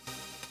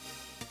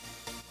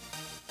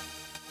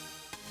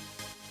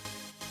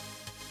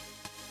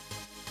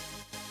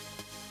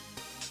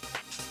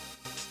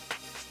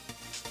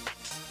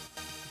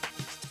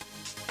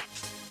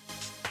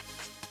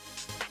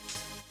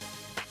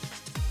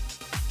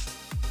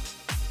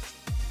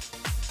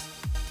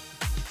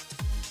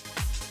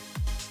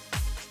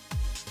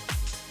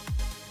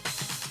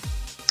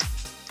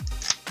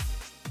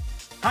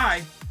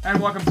Hi,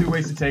 and welcome to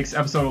Wasted Takes,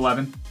 episode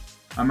 11.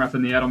 I'm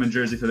repping the Edelman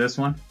jersey for this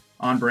one,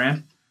 on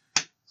brand.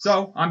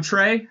 So, I'm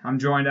Trey. I'm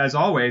joined, as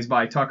always,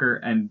 by Tucker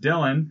and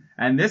Dylan.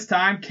 And this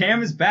time,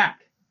 Cam is back.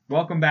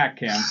 Welcome back,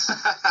 Cam.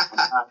 I'm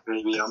back,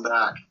 baby. I'm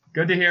back.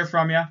 Good to hear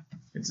from you.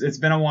 It's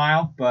been a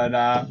while,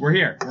 but we're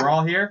here. We're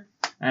all here,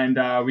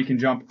 and we can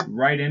jump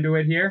right into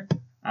it here.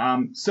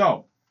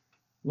 So,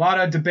 a lot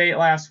of debate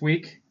last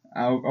week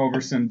over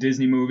some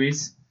Disney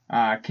movies.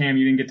 Cam,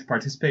 you didn't get to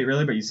participate,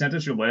 really, but you sent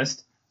us your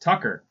list.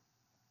 Tucker,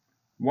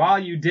 while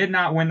you did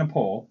not win the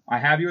poll, I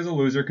have you as a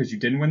loser because you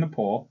didn't win the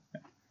poll,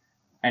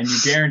 and you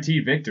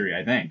guaranteed victory,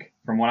 I think.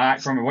 From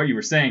what you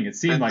were saying, it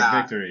seemed like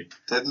victory.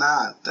 Did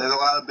not. There's a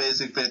lot of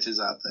basic bitches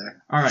out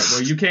there. All right,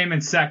 well, you came in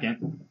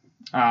second,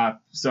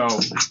 so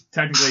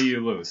technically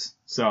you lose.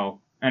 So,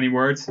 any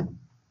words?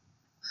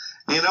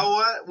 You know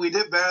what? We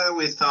did better than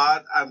we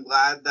thought. I'm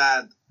glad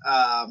that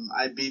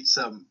I beat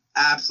some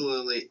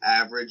absolutely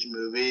average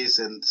movies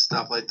and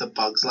stuff like The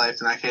Bug's Life,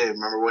 and I can't even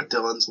remember what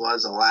Dylan's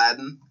was.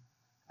 Aladdin.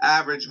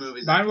 Average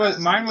movies. Mine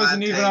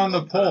wasn't even on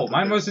the poll.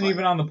 Mine wasn't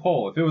even on the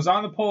poll. If it was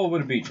on the poll, it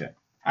would have beat you.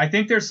 I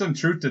think there's some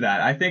truth to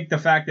that. I think the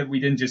fact that we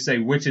didn't just say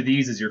which of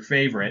these is your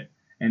favorite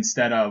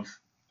instead of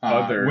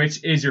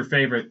which is your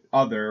favorite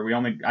other.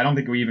 I don't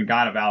think we even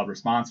got a valid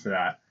response for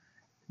that.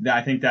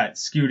 I think that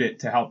skewed it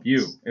to help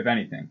you, if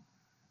anything.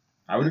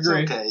 I would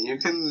agree. Okay, you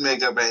can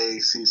make up any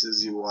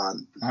excuses you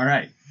want. All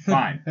right,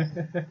 fine.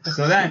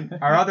 So then,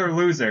 our other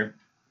loser,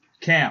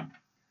 Cam.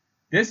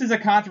 This is a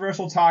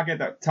controversial topic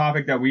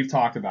that we've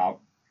talked about.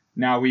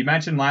 Now, we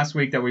mentioned last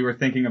week that we were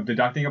thinking of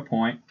deducting a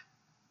point.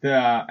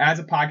 As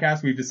a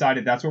podcast, we've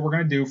decided that's what we're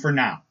going to do for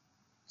now.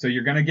 So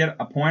you're going to get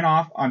a point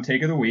off on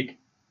Take of the Week.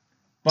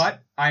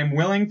 But I am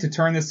willing to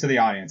turn this to the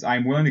audience. I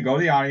am willing to go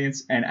to the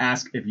audience and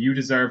ask if you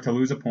deserve to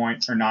lose a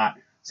point or not.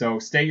 So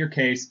state your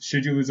case.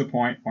 Should you lose a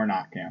point or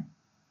not, Cam?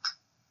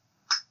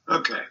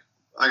 Okay,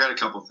 I got a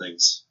couple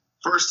things.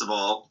 First of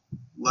all,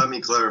 let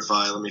me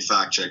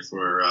fact check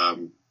for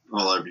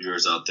all our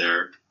viewers out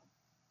there.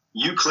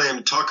 You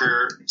claimed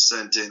Tucker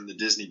sent in the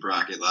Disney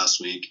bracket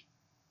last week.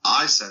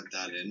 I sent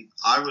that in.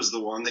 I was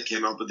the one that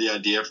came up with the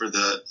idea for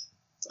the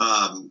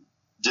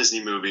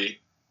Disney movie,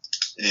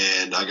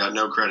 and I got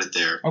no credit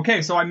there.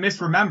 Okay, so I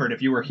misremembered.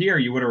 If you were here,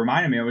 you would have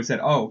reminded me. I would have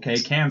said, oh, okay,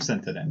 Cam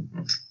sent it in.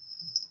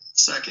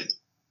 Second,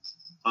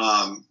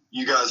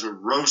 you guys were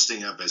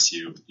roasting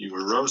FSU. You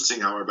were roasting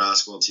how our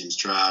basketball team's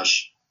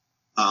trash.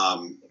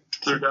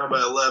 They're down by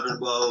 11,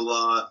 blah, blah,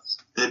 blah.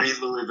 They beat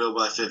Louisville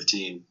by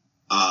 15.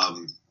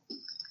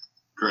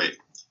 Great.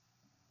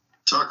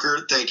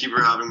 Tucker, thank you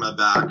for having my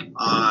back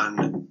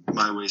on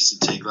my wasted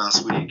take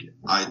last week.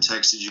 I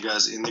texted you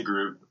guys in the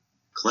group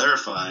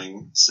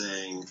clarifying,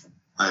 saying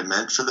I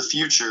meant for the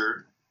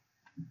future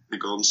the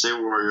Golden State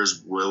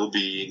Warriors will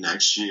be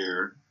next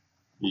year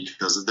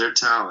because of their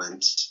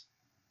talent.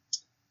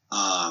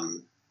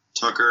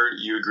 Tucker,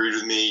 you agreed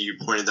with me. You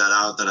pointed that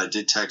out, that I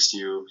did text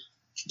you.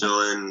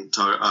 Dylan,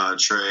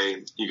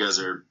 Trey, you guys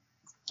are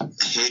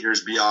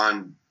haters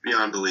beyond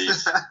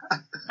belief.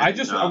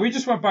 We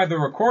just went by the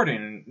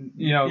recording.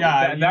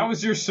 That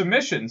was your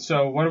submission.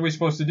 So what are we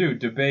supposed to do?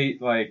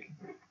 Debate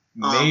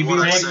maybe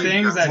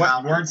things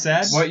that weren't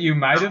said? What you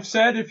might have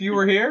said if you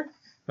were here?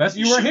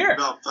 You were here.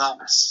 About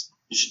facts.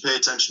 You should pay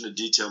attention to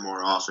detail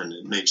more often.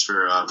 It makes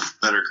for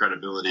better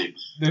credibility.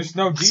 There's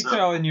no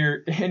detail in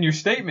your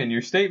statement.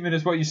 Your statement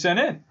is what you sent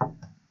in.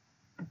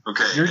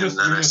 Okay,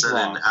 I sent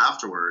in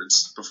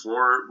afterwards,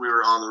 before we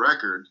were on the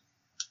record.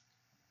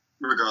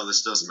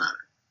 Regardless, it doesn't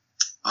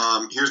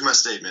matter. Here's my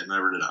statement, and I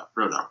wrote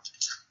it out.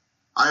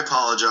 I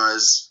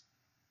apologize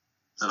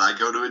that I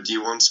go to a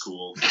D1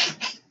 school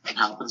that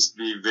happens to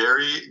be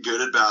very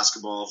good at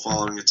basketball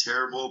following a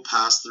terrible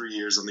past 3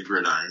 years on the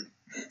gridiron.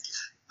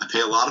 I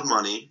pay a lot of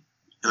money,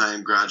 and I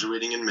am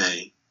graduating in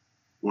May.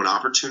 When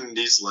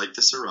opportunities like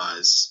this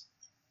arise,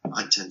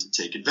 I tend to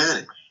take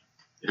advantage.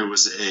 It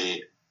was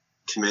a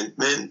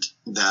commitment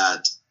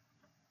that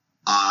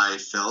I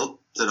felt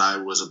that I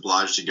was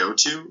obliged to go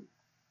to,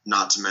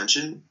 not to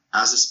mention,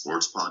 as a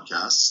sports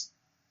podcast,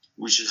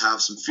 we should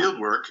have some field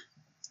work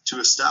to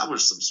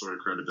establish some sort of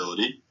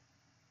credibility.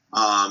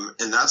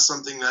 And that's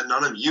something that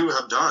none of you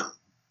have done.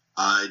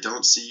 I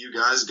don't see you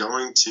guys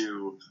going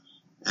to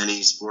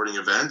any sporting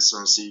events. I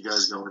don't see you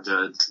guys going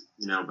to,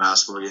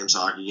 basketball games,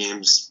 hockey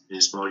games,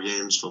 baseball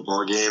games,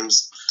 football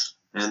games.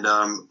 And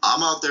I'm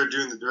out there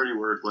doing the dirty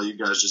work while you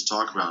guys just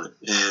talk about it.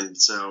 And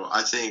so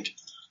I think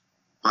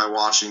by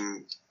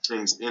watching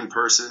things in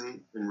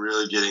person and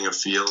really getting a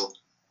feel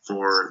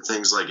for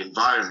things like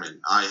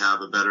environment, I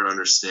have a better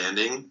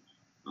understanding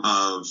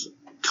of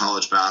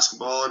college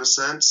basketball in a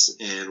sense.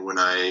 And when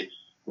I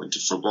went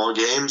to football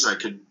games, I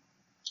could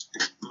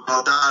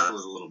about that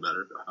with a little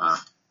better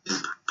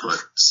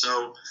input.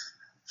 So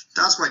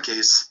that's my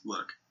case.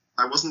 Look,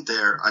 I wasn't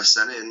there. I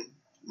sent in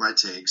my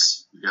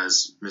takes. You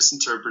guys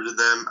misinterpreted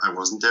them. I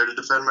wasn't there to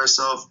defend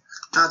myself.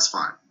 That's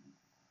fine.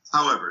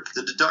 However,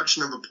 the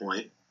deduction of a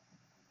point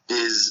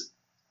is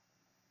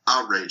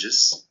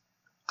outrageous.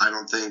 I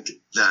don't think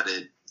that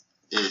it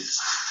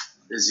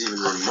is even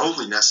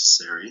remotely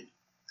necessary.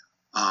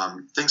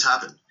 things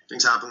happen.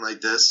 Things happen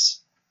like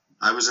this.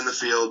 I was in the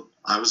field.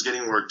 I was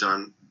getting work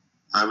done.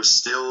 I was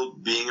still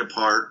being a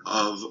part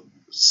of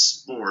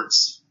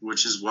sports,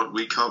 which is what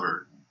we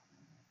cover.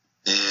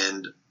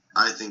 And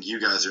I think you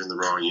guys are in the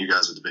wrong. You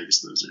guys are the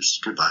biggest losers.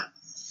 Goodbye.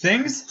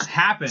 Things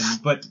happen,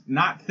 but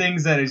not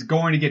things that is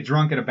going to get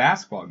drunk at a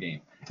basketball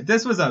game. If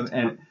this was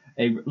a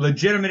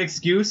legitimate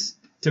excuse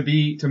to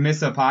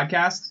miss a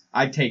podcast,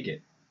 I'd take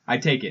it.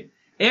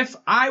 If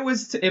I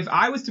was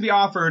to be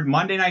offered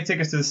Monday night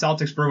tickets to the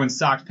Celtics, Bruins,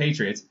 Sox,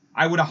 Patriots,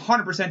 I would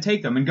 100%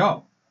 take them and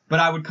go. But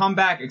I would come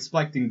back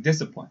expecting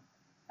discipline.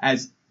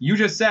 As you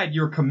just said,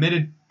 you're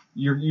committed.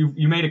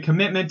 You made a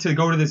commitment to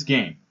go to this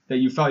game that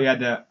you felt you had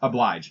to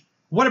oblige.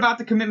 What about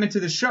the commitment to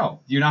the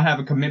show? Do you not have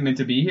a commitment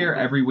to be here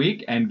every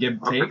week and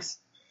give takes?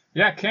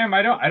 Yeah, Cam,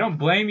 I don't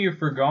blame you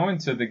for going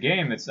to the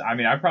game.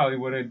 I probably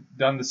would have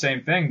done the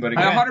same thing, but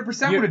again, I 100%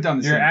 would have done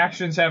the same. Your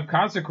actions have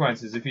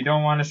consequences. If you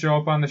don't want to show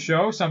up on the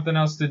show, something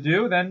else to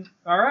do, then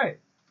all right,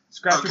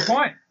 scratch your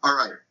point. All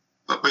right,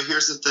 but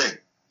here's the thing.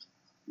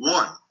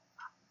 One,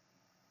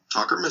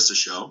 Tucker missed a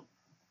show.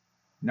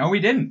 No, he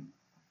didn't.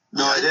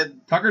 No, I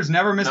didn't. Tucker's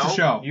never missed a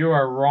show. You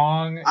are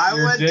wrong.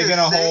 You're digging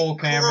a hole,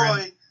 Cameron.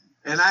 Croix,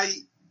 and I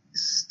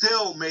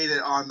still made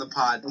it on the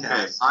podcast.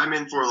 Okay, I'm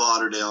in Fort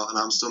Lauderdale, and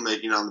I'm still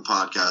making it on the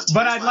podcast.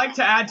 But I'd like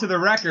to add to the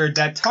record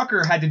that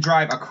Tucker had to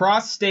drive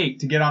across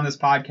state to get on this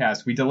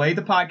podcast. We delayed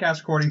the podcast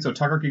recording so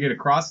Tucker could get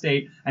across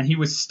state, and he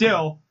was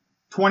still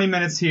 20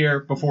 minutes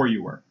here before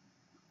you were.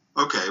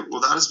 Okay,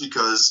 well, that is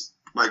because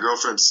my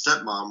girlfriend's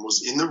stepmom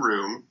was in the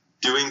room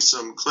doing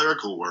some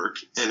clerical work,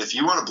 and if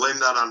you want to blame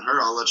that on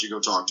her, I'll let you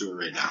go talk to her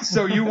right now.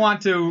 So you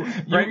want to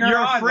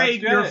you're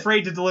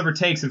afraid to deliver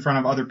takes in front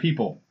of other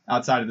people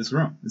outside of this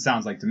room. It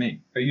sounds like to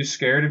me. Are you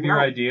scared of your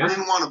ideas? I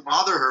didn't want to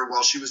bother her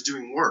while she was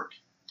doing work.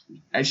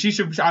 And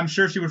I'm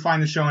sure she would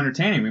find the show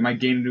entertaining. We might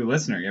gain a new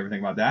listener. You ever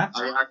think about that?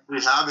 I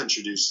actually have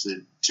introduced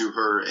it to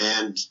her,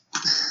 and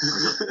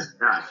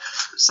yeah.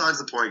 Besides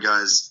the point,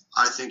 guys,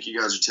 I think you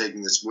guys are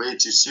taking this way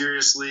too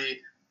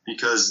seriously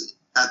because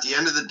at the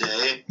end of the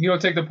day, you don't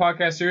take the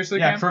podcast seriously.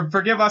 Yeah,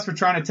 forgive us for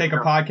trying to take a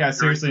podcast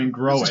seriously and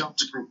grow it. Jump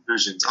to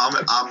conclusions. I'm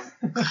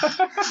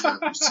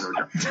so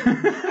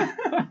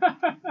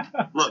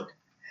Look,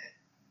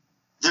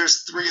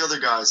 there's 3 other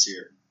guys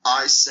here.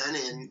 I sent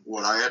in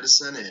what I had to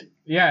send in.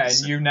 Yeah,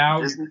 and you're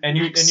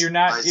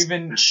not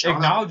even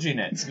acknowledging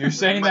it. You're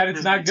saying that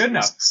it's not good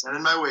enough. Send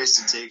in my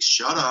wasted takes.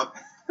 Shut up.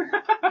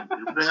 I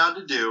did what I had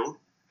to do.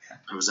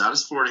 I was at a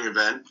sporting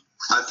event.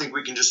 I think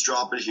we can just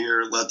drop it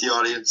here, let the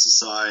audience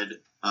decide.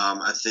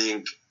 I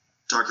think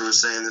Tucker was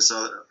saying this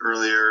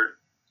earlier,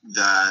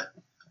 that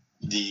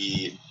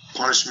the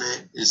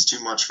punishment is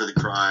too much for the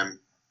crime.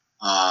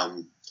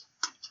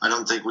 I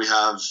don't think we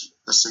have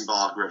a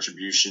symbolic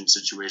retribution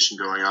situation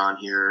going on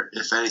here.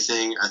 If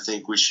anything, I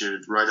think we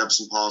should write up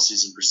some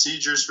policies and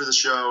procedures for the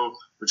show,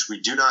 which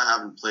we do not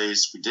have in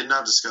place. We did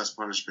not discuss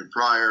punishment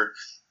prior.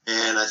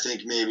 And I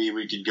think maybe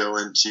we could go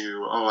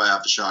into, I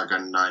have to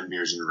shotgun 9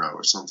 beers in a row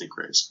or something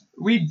crazy.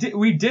 We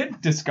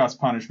did discuss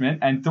punishment,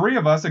 and 3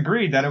 of us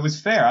agreed that it was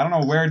fair. I don't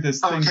know where this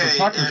thing for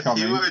Tucker's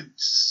coming. Okay, if you would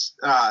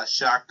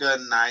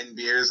shotgun 9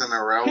 beers in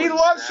a row. He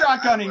loves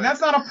shotgunning.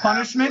 That's not a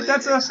punishment.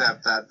 That's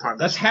accept that punishment.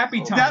 That's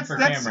happy time for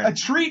Cameron.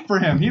 That's a treat for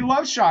him. He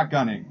loves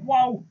shotgunning.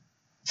 Whoa.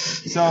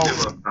 So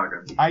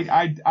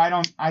I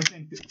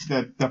think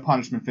that the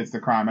punishment fits the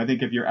crime. I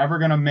think if you're ever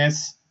gonna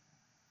miss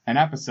an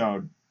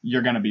episode,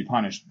 you're going to be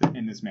punished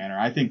in this manner.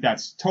 I think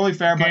that's totally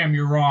fair. Cam,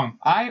 you're wrong.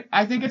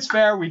 I think it's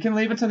fair. We can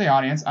leave it to the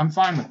audience. I'm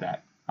fine with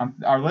that.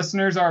 Our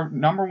listeners are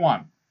number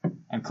one,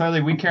 and clearly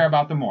we care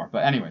about them more.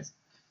 But anyways,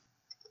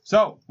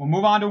 so we'll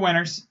move on to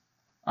winners.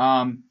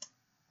 I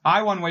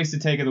won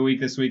Wasted Take of the Week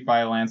this week by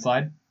a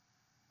landslide.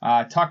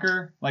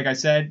 Tucker, like I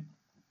said,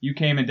 you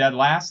came in dead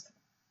last.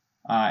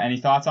 Any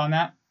thoughts on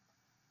that?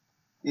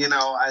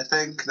 I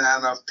think not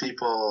enough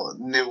people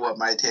knew what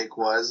my take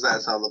was.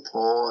 That's on the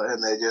poll,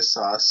 and they just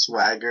saw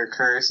swagger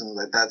curse and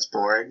that's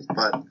boring.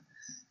 But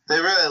they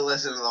really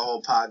listened to the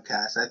whole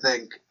podcast. I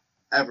think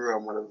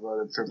everyone would have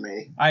voted for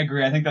me. I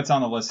agree. I think that's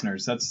on the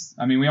listeners.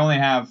 We only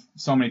have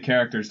so many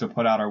characters to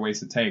put out our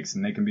wasted takes,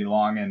 and they can be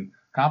long and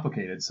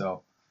complicated.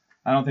 So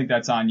I don't think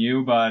that's on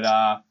you. But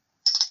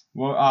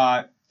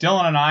Dylan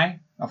and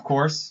I, of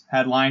course,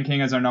 had Lion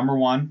King as our number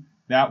one.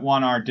 That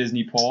won our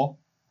Disney poll.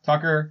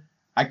 Tucker,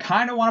 I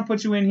kind of want to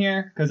put you in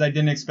here because I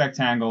didn't expect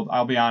Tangled.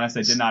 I'll be honest,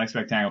 I did not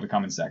expect Tangled to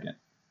come in second.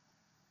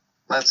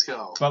 Let's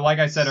go. But like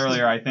I said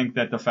earlier, I think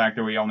that the fact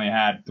that we only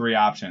had 3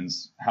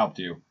 options helped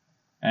you.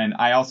 And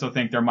I also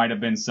think there might have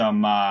been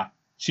some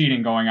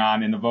cheating going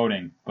on in the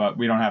voting, but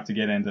we don't have to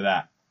get into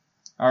that.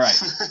 All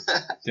right.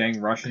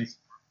 Dang Russians.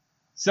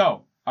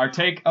 So our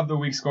take of the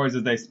week scores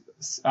as they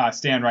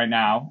stand right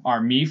now are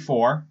me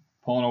 4,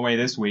 pulling away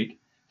this week.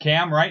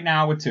 Cam right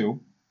now with 2.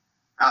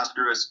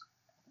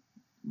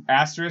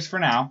 Asterisk for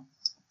now.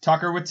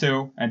 Tucker with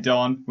 2 and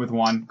Dylan with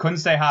 1. Couldn't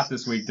stay hot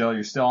this week, Dylan.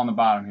 You're still on the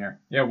bottom here.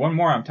 Yeah, one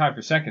more. I'm tied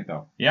for second,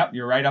 though. Yep,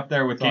 you're right up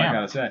there with Cam. All I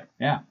gotta say.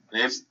 Yeah.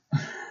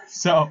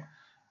 So,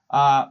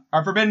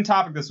 our forbidden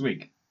topic this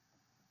week.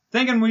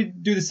 thinking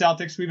we'd do the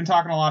Celtics. We've been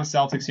talking a lot of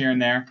Celtics here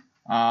and there.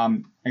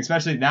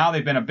 Especially now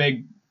they've been a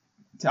big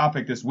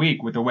topic this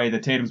week with the way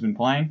that Tatum's been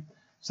playing.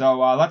 So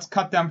let's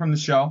cut them from the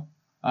show.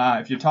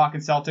 If you're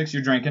talking Celtics,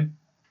 you're drinking.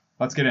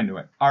 Let's get into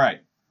it. All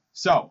right.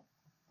 So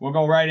we'll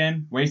go right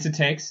in. Wasted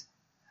takes.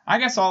 I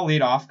guess I'll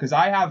lead off because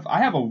I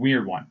have a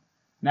weird one.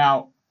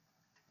 Now,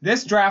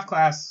 this draft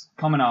class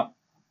coming up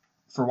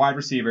for wide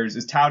receivers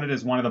is touted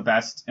as one of the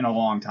best in a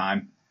long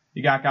time.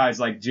 You got guys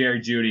like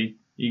Jerry Jeudy.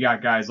 You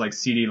got guys like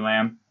CeeDee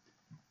Lamb.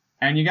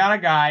 And you got a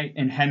guy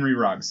in Henry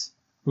Ruggs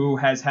who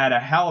has had a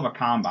hell of a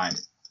combine.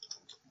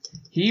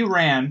 He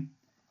ran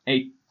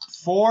a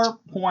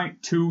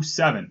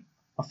 4.27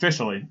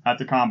 officially at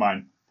the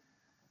combine,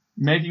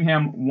 making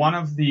him one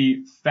of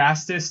the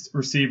fastest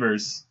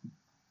receivers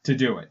to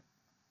do it.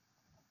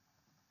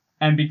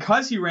 And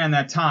because he ran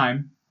that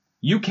time,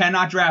 you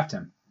cannot draft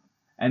him.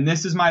 And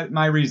this is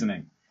my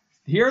reasoning.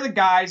 Here are the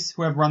guys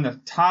who have run the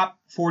top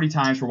 40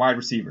 times for wide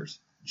receivers.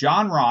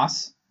 John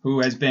Ross, who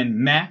has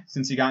been meh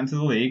since he got into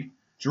the league.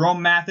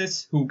 Jerome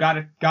Mathis, who got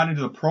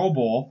into the Pro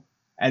Bowl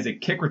as a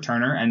kick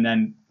returner, and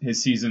then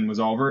his season was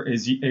over.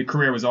 His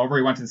career was over.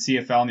 He went to the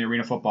CFL in the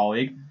Arena Football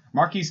League.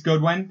 Marquise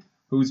Goodwin,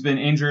 who's been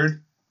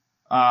injured.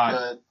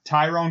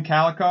 Tyrone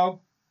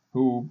Calico,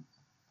 who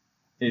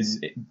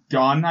is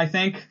done, I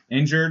think.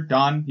 Injured,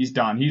 done. He's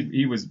done.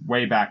 He was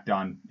way back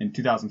done in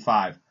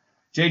 2005.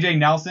 J.J.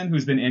 Nelson,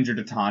 who's been injured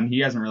a ton. He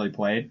hasn't really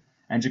played.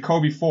 And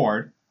Jacoby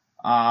Ford,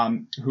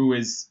 who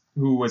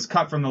was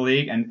cut from the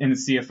league and in the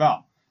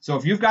CFL. So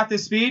if you've got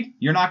this speed,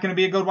 you're not going to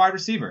be a good wide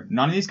receiver.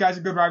 None of these guys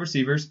are good wide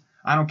receivers.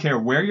 I don't care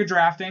where you're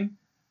drafting.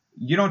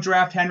 You don't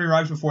draft Henry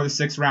Ruggs before the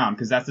 6th round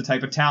because that's the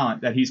type of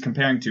talent that he's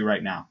comparing to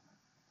right now.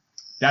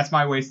 That's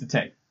my wasted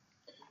take.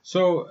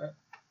 So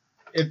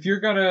if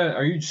you're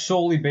are you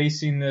solely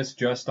basing this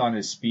just on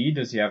his speed?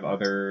 Does he have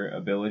other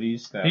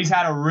abilities? He's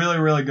had a really,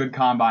 really good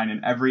combine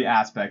in every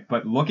aspect.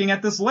 But looking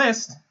at this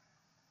list,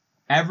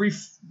 every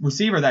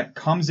receiver that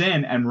comes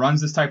in and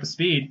runs this type of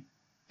speed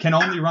can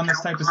only run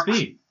this type of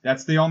speed.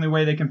 That's the only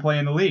way they can play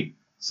in the league.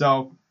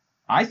 So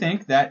I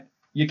think that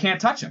you can't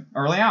touch him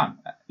early on.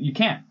 You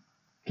can't.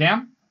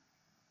 Cam?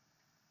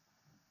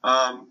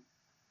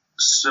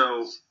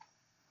 So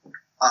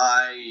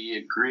I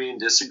agree and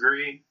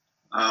disagree.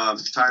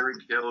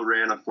 Tyreek Hill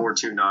ran a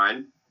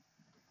 4.29.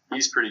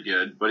 He's pretty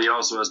good, but he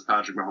also has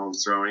Patrick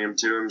Mahomes throwing him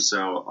to him,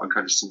 so I'll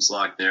cut you some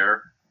slack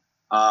there.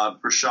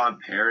 Rashad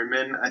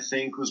Perryman, I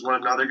think, was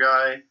another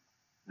guy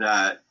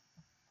that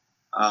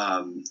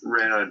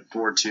ran a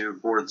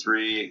 4.2,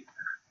 4.3,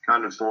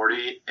 kind of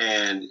 40,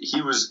 and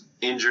he was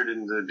injured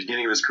in the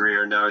beginning of his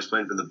career. Now he's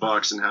playing for the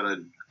Bucs and had a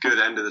good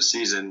end of the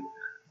season.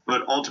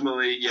 But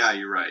ultimately, yeah,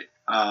 you're right.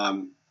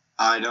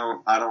 I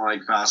don't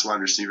like fast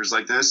wide receivers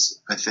like this.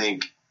 I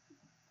think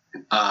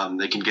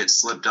they can get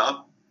slipped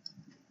up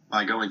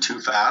by going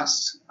too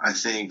fast. I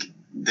think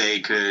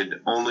they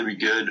could only be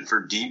good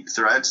for deep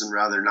threats and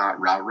rather not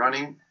route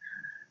running.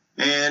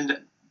 And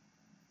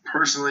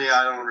personally,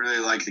 I don't really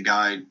like the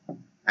guy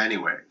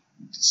anyway.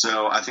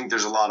 So I think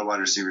there's a lot of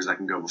wide receivers that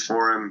can go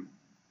before him.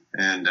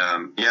 And,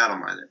 yeah, I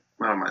don't mind it.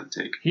 I don't mind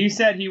the take. He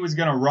said he was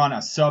going to run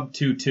a sub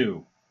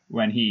 2.2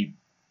 when he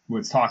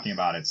was talking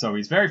about it. So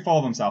he's very full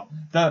of himself.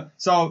 The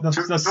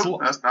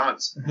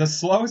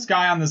slowest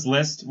guy on this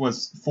list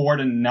was Ford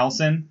and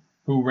Nelson,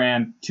 who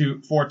ran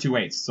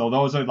 4.28. So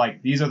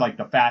these are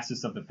the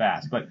fastest of the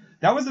fast. But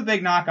that was the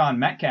big knock on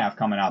Metcalf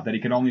coming out, that he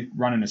could only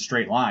run in a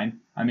straight line.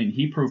 I mean,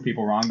 he proved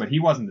people wrong, but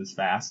he wasn't as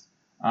fast.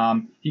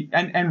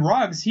 And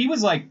Ruggs, he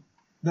was like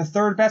the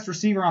 3rd best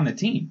receiver on the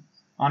team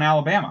on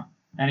Alabama,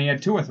 and he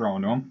had Tua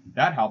throwing to him.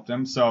 That helped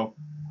him. So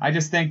I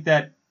just think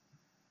that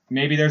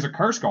maybe there's a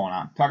curse going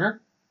on.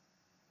 Tucker?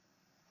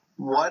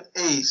 What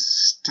a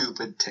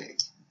stupid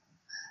take.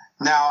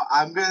 Now,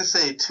 I'm going to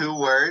say 2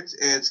 words,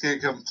 and it's going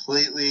to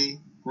completely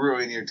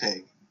ruin your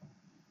take.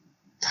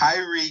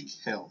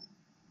 Tyreek Hill.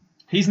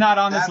 He's not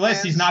on this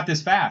list. He's not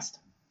this fast.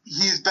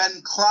 He's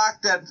been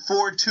clocked at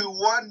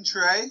 4.21,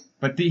 Trey.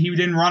 But he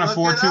didn't run a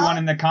 4.21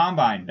 in the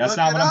combine. That's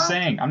not what I'm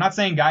saying. I'm not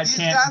saying guys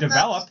can't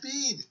develop.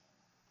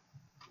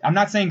 I'm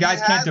not saying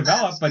guys can't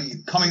develop, but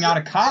coming out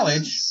of college.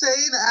 An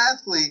insane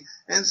athlete,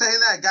 and saying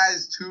that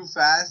guy's too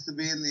fast to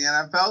be in the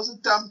NFL is a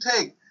dumb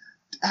take.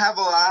 Have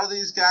a lot of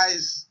these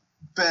guys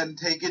been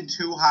taken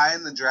too high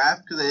in the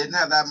draft because they didn't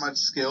have that much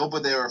skill,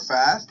 but they were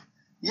fast?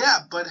 Yeah,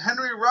 but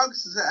Henry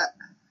Ruggs has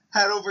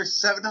had over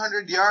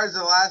 700 yards in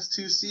the last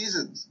 2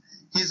 seasons.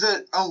 He's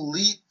an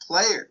elite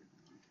player.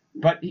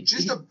 But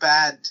a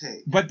bad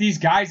take. But these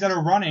guys that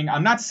are running,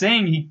 I'm not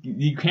saying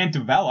he can't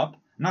develop.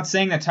 I'm not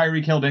saying that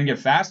Tyreek Hill didn't get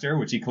faster,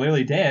 which he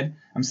clearly did.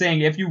 I'm saying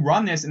if you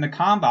run this in the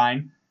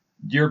combine,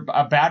 you're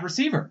a bad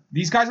receiver.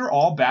 These guys are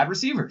all bad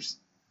receivers.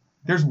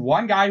 There's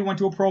one guy who went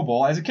to a Pro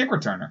Bowl as a kick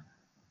returner.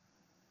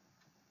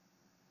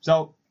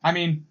 So, I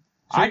mean,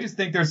 I just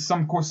think there's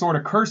some sort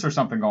of curse or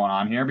something going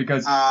on here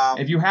because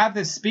if you have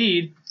this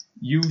speed,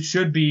 you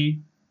should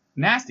be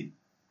nasty.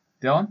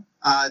 Dylan?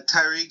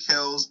 Tyreek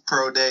Hill's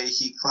pro day,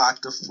 he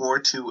clocked a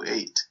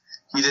 4.28.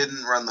 He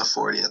didn't run the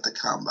 40 at the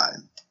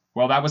combine.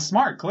 Well, that was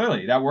smart,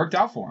 clearly. That worked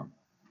out for him.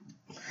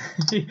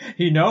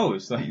 he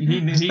knows.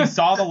 He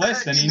saw the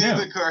list and he knew.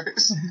 The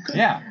cars.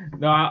 Yeah.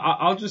 No,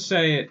 I'll just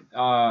say,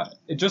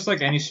 just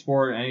like any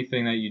sport,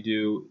 anything that you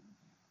do,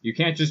 you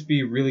can't just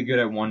be really good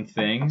at one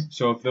thing.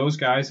 So if those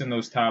guys in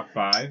those top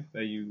 5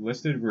 that you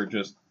listed were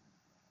just,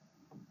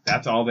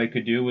 that's all they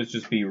could do was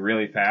just be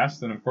really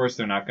fast, then of course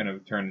they're not going to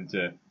turn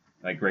into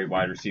like great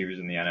wide receivers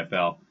in the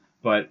NFL.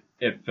 But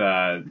if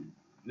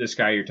this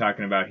guy you're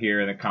talking about here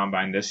in the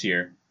combine this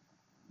year,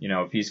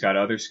 if he's got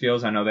other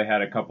skills, I know they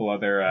had a couple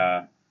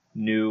other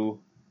new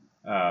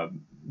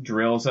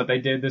drills that they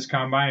did this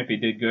combine. If he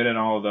did good in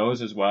all of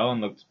those as well and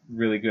looked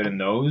really good in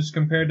those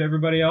compared to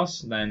everybody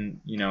else,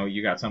 then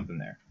you got something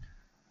there.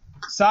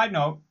 Side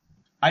note,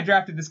 I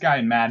drafted this guy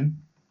in Madden,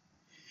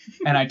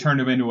 and I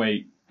turned him into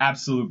a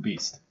absolute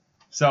beast.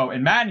 So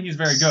in Madden, he's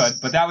very good,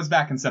 but that was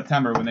back in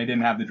September when they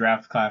didn't have the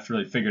draft class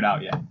really figured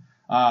out yet.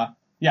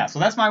 Yeah, so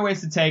that's my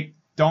wasted take.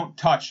 Don't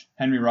touch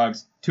Henry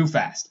Ruggs too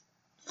fast.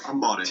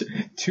 I'm on it.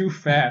 Too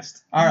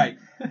fast. All right.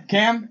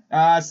 Cam,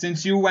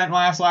 since you went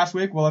last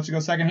week, we'll let you go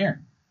second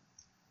here.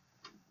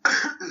 All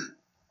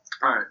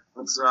right.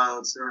 Let's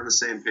stay on the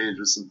same page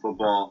with some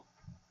football.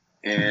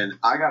 And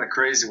I got a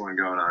crazy one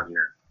going on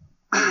here.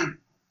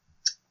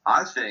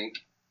 I think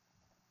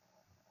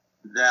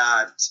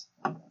that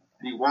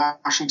the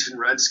Washington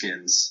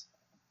Redskins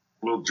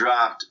will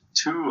draft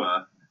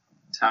Tua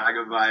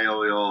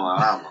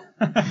Tagovailoa.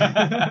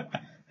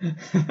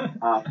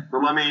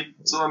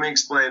 So let me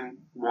explain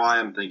why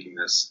I'm thinking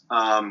this.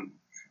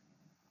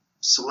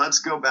 So let's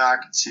go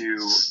back to.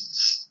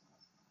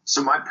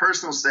 So my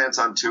personal stance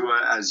on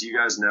Tua, as you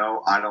guys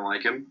know, I don't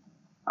like him.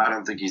 I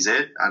don't think he's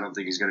it. I don't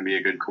think he's going to be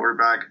a good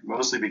quarterback,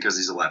 mostly because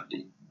he's a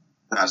lefty.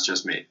 That's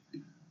just me.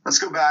 Let's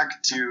go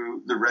back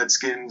to the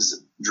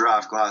Redskins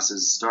draft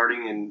classes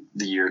starting in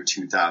the year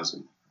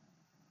 2000.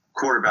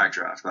 Quarterback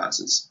draft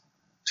classes.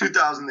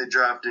 2000, they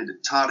drafted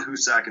Todd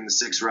Husak in the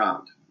 6th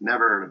round.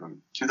 Never heard of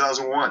him.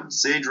 2001,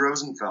 Sage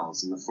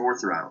Rosenfels in the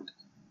 4th round.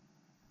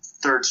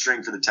 3rd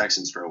string for the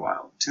Texans for a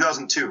while.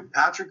 2002,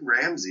 Patrick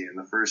Ramsey in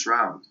the 1st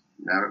round.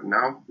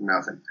 No,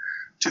 nothing.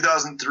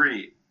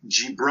 2003,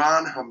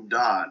 Gibran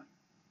Hamdad,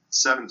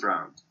 7th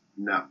round.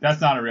 No.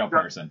 That's not a real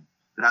person.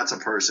 That's a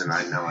person,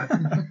 I know it.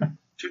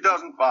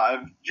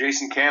 2005,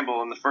 Jason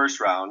Campbell in the 1st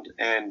round,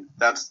 and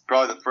that's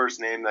probably the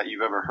first name that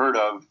you've ever heard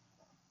of.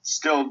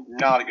 Still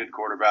not a good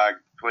quarterback.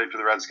 Played for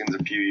the Redskins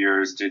a few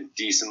years, did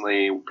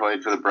decently.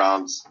 Played for the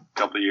Browns a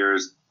couple of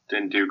years,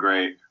 didn't do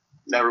great.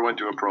 Never went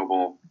to a Pro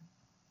Bowl.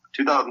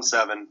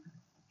 2007,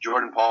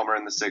 Jordan Palmer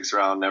in the 6th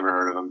round, never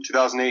heard of him.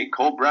 2008,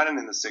 Cole Brennan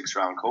in the 6th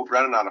round. Cole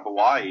Brennan out of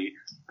Hawaii,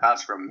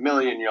 passed for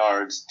 1,000,000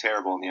 yards,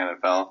 terrible in the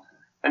NFL.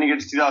 Then you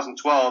get to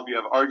 2012, you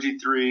have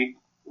RG3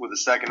 with a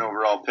 2nd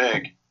overall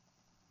pick,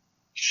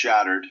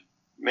 shattered.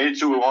 Made it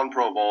to one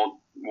Pro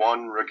Bowl,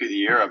 won Rookie of the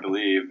Year, I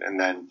believe, and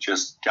then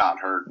just got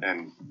hurt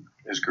and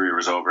his career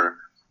was over.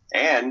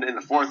 And in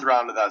the 4th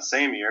round of that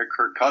same year,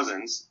 Kirk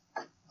Cousins,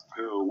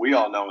 who we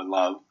all know and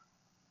love,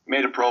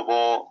 made a Pro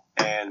Bowl,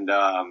 and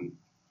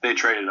they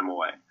traded him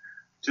away.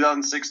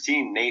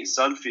 2016, Nate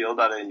Sudfeld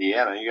out of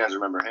Indiana. You guys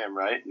remember him,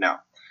 right? No.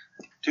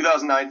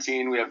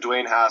 2019, we have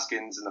Dwayne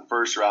Haskins in the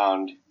 1st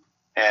round,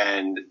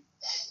 and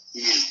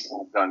he's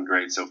done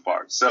great so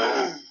far. So,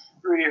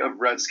 history of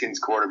Redskins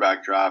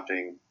quarterback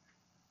drafting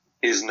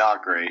is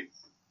not great,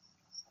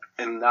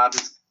 and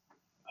that's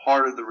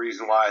part of the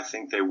reason why I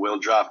think they will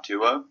draft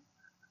Tua.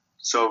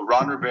 So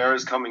Ron Rivera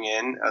is coming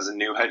in as a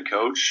new head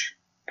coach,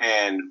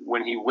 and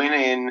when he went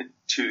in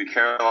to the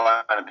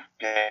Carolina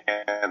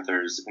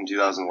Panthers in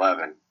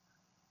 2011,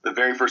 the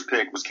very first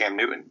pick was Cam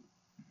Newton.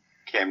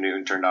 Cam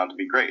Newton turned out to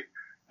be great.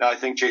 Now, I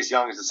think Chase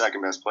Young is the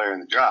 2nd best player in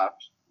the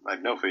draft. I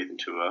have no faith in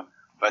Tua,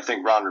 but I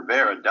think Ron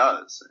Rivera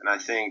does, and I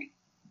think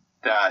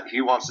that he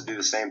wants to do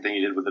the same thing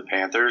he did with the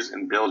Panthers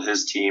and build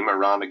his team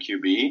around a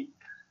QB.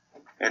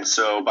 And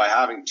so by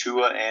having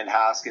Tua and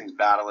Haskins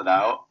battle it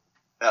out,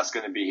 that's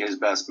going to be his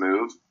best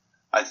move.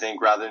 I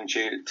think rather than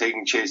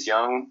taking Chase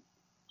Young,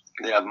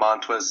 they have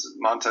Montez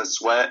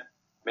Sweat.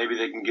 Maybe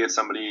they can get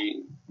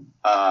somebody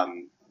out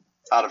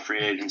of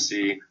free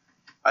agency.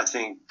 I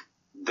think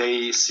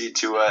they see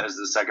Tua as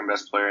the 2nd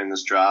best player in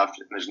this draft,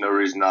 and there's no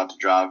reason not to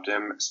draft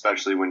him,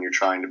 especially when you're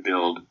trying to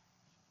build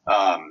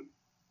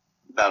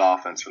that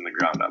offense from the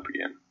ground up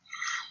again.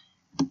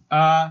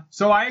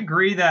 So I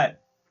agree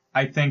that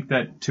I think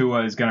that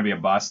Tua is going to be a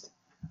bust.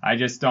 I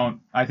just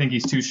don't. I think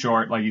he's too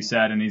short, like you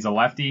said, and he's a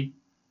lefty,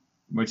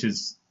 which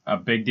is a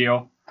big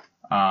deal.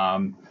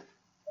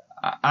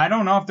 I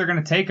don't know if they're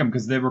going to take him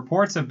because the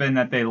reports have been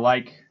that they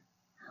like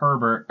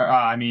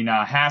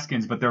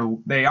Haskins, but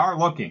they are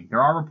looking.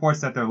 There are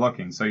reports that they're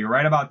looking. So you're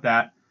right about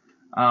that.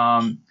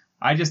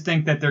 I just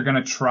think that they're going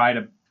to try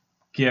to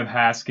give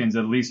Haskins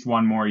at least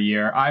one more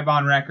year. I'm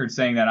on record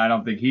saying that I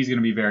don't think he's going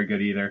to be very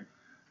good either.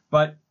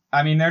 But,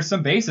 I mean, there's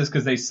some basis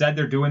because they said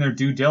they're doing their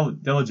due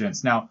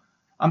diligence. Now,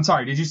 I'm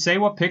sorry, did you say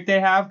what pick they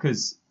have?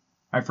 Because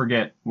I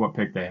forget what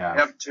pick they have.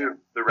 They have 2.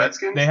 The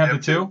Redskins? They have the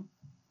 2?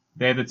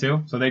 They have the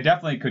 2? So they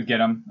definitely could get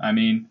him. I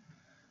mean,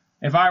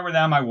 if I were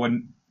them, I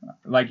wouldn't.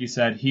 Like you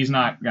said, he's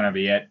not going to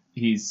be it.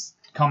 He's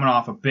coming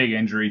off a big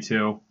injury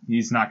too.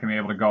 He's not going to be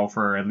able to go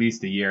for at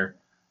least a year.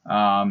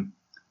 And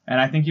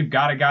I think you've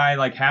got a guy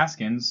like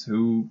Haskins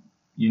who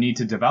you need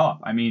to develop.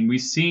 I mean, we've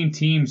seen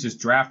teams just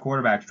draft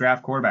quarterbacks.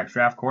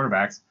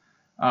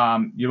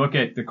 You look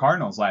at the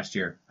Cardinals last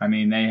year. I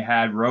mean, they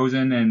had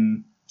Rosen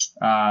in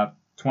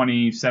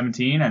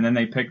 2017, and then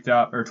they picked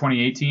up, or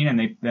 2018,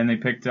 and then they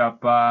picked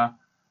up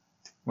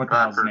what the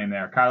hell's his name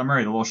there? Kyler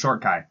Murray, the little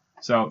short guy.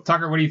 So,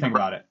 Tucker, what do you think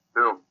about it?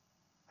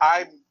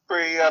 I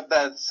bring up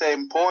that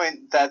same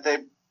point that they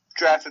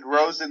drafted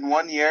Rosen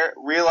 1 year,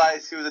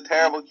 realized he was a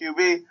terrible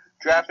QB,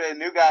 drafted a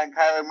new guy in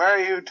Kyler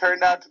Murray who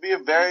turned out to be a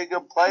very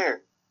good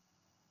player.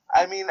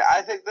 I mean,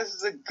 I think this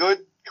is a good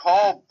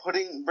call,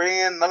 bringing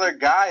in another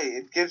guy.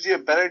 It gives you a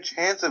better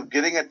chance of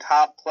getting a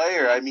top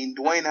player. I mean,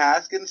 Dwayne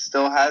Haskins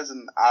still has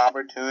an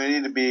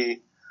opportunity to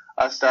be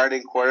a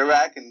starting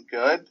quarterback and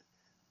good,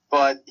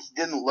 but he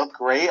didn't look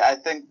great. I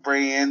think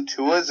bringing in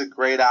Tua is a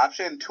great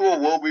option. Tua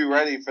will be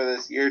ready for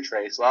this year,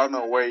 Trey, so I don't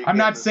know where you I'm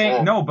not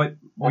saying, no, but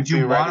would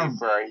you want him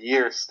for a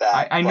year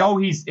stat? I know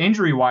he's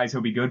injury-wise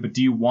he'll be good, but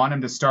do you want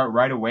him to start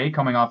right away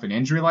coming off an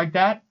injury like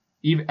that?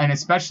 And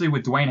especially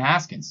with Dwayne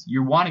Haskins.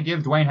 You want to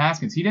give Dwayne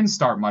Haskins, he didn't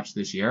start much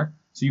this year,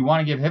 so you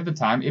want to give him the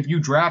time. If you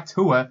draft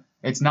Tua,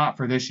 it's not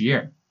for this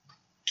year.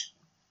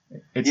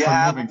 It's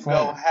for moving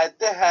forward. Go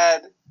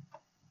head-to-head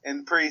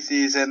in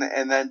preseason,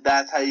 and then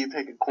that's how you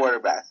pick a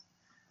quarterback.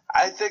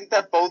 I think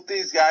that both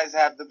these guys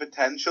have the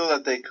potential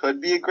that they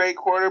could be a great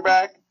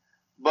quarterback,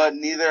 but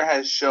neither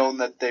has shown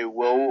that they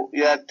will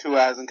yet.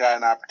 Tua hasn't got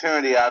an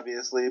opportunity,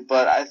 obviously,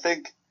 but I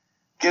think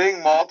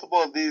getting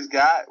multiple of these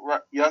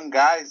young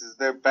guys is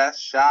their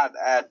best shot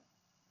at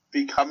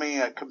becoming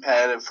a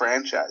competitive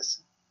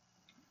franchise.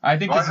 I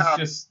think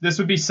this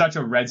would be such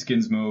a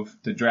Redskins move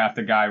to draft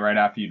a guy right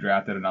after you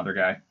drafted another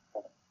guy.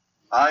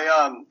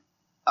 I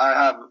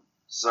have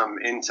some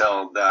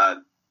intel that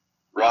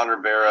Ron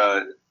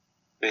Rivera,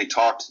 they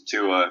talked to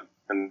Tua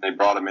and they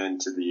brought him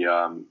into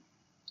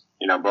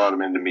brought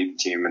him in to meet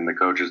the team and the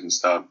coaches and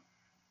stuff.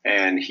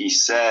 And he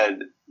said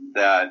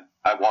that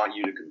I want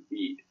you to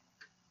compete,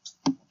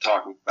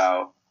 talking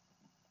about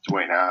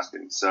Dwayne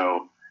Haskins.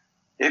 So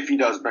if he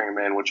does bring him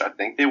in, which I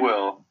think they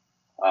will,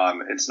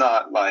 it's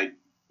not like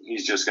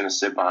he's just going to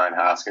sit behind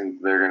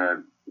Haskins. They're going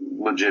to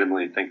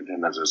legitimately think of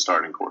him as a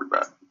starting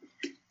quarterback.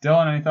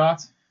 Dylan, any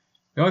thoughts?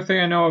 The only thing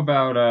I know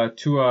about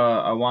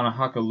Tua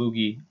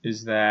Awanahakaloogie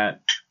is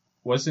that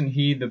wasn't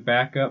he the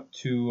backup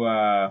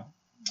to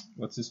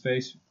what's his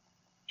face?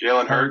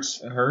 Jalen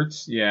Hurts.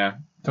 Hurts, yeah.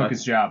 Took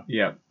his job.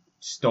 Yeah,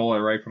 stole it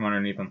right from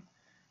underneath him.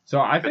 So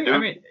I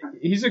mean,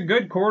 he's a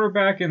good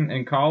quarterback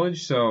in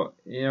college. So,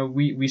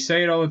 we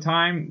say it all the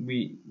time.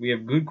 We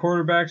have good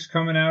quarterbacks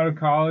coming out of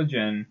college,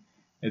 and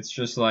it's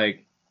just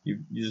like you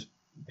just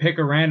pick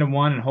a random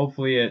one, and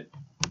hopefully it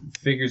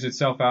figures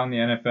itself out in the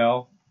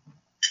NFL.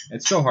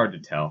 It's so hard to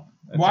tell.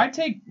 Why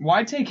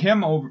take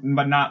him over,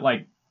 but not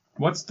like,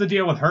 what's the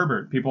deal with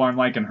Herbert? People aren't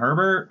liking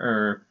Herbert,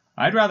 or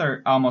I'd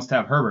rather almost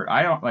have Herbert.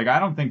 I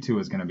don't think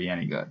Tua is going to be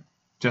any good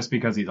just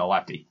because he's a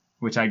lefty,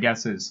 which I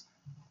guess is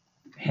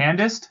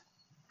handist,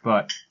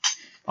 but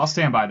I'll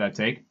stand by that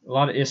take. A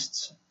lot of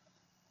ists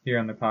here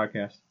on the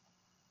podcast.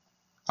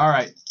 All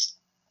right.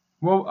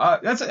 Well,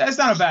 that's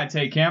not a bad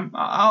take, Cam.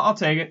 I'll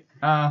take it.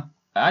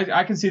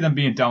 I can see them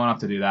being dumb enough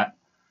to do that.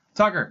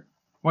 Tucker,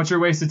 what's your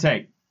wasted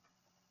take?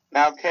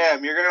 Now,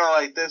 Cam, you're going to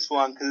like this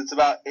one because it's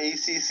about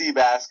ACC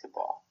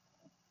basketball.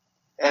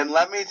 And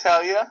let me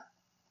tell you,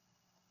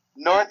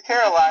 North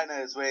Carolina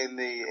is winning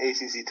the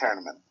ACC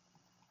tournament.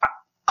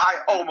 I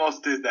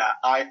almost did that.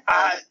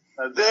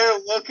 They're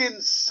looking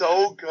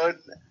so good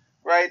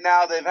right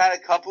now. They've had a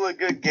couple of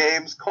good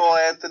games. Cole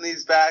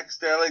Anthony's back.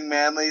 Sterling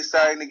Manley's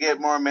starting to get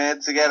more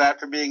minutes again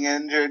after being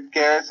injured.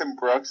 Garrison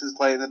Brooks is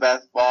playing the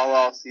best ball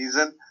all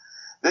season.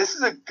 This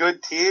is a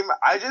good team.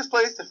 I just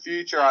placed a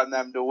future on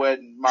them to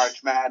win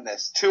March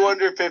Madness.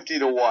 250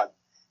 to 1.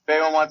 If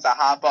anyone wants to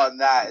hop on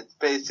that, it's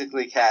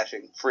basically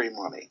cashing free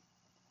money.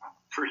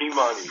 Free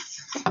money.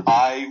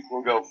 I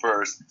will go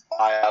first.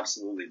 I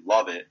absolutely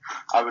love it.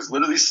 I was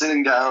literally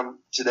sitting down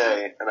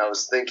today and I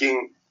was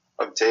thinking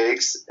of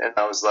takes and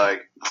I was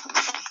like,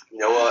 you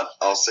know what?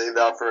 I'll save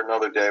that for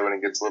another day when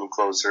it gets a little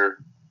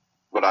closer.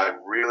 But I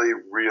really,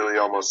 really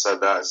almost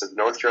said that. I said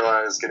North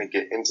Carolina is going to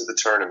get into the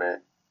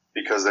tournament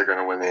because they're going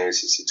to win the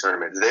ACC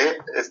tournament.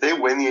 If they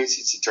win the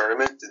ACC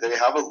tournament, do they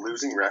have a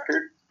losing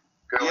record?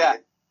 Yeah,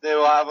 they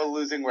will have a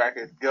losing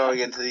record going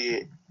into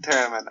the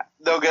tournament.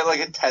 They'll get like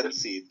a 10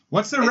 seed.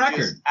 What's their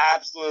record?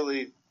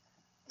 Absolutely.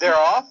 They're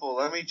awful.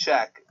 Let me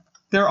check.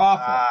 They're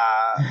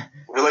awful.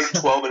 They're like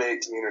 12-18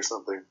 or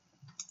something.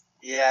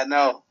 Yeah,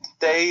 no.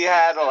 They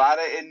had a lot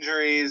of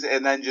injuries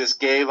and then just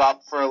gave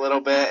up for a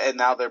little bit, and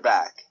now they're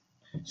back.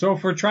 So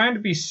if we're trying to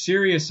be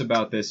serious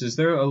about this, is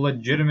there a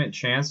legitimate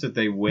chance that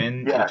they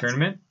win the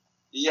tournament?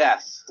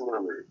 Yes.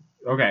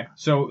 Okay,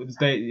 so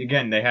they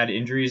had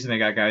injuries and they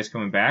got guys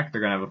coming back.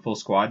 They're going to have a full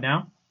squad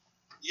now?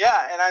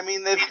 Yeah, and I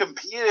mean, they've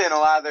competed in a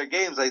lot of their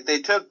games. Like, they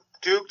took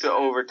Duke to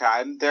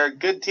overtime. They're a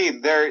good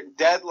team. They're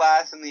dead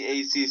last in the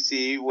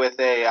ACC with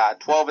a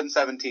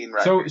 12-17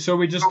 record. So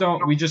we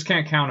just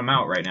can't count them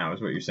out right now,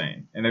 is what you're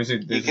saying. And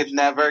you could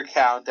never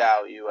count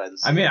out UNC.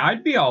 I mean,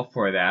 I'd be all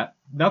for that.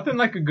 Nothing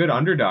like a good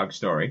underdog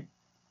story.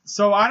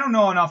 So I don't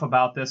know enough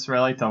about this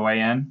really to weigh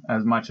in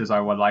as much as I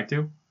would like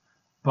to,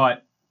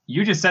 but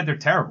you just said they're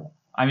terrible.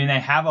 I mean, they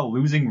have a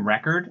losing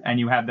record, and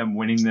you have them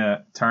winning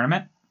the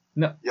tournament.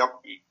 No. Yep.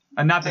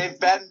 And they've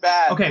been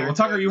bad. Okay, well,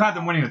 Tucker, you have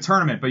them winning the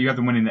tournament, but you have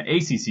them winning the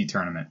ACC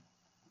tournament,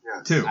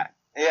 too.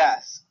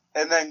 Yes,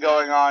 and then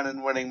going on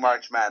and winning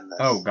March Madness.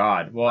 Oh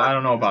God. Well, I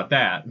don't know about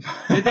that.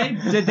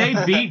 Did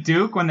they beat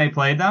Duke when they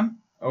played them?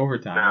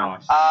 Overtime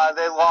loss.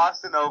 They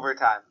lost in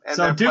overtime, and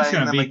so they're Duke's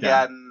playing gonna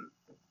them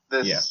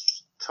beat again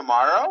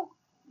tomorrow.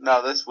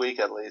 No, this week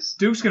at least.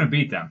 Duke's gonna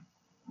beat them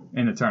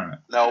in the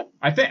tournament. Nope.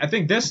 I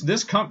think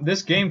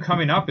this game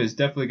coming up is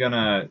definitely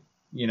gonna,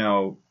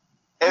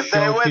 if they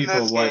show win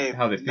people this game,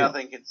 how they feel.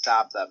 nothing can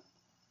stop them.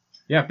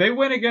 Yeah, if they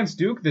win against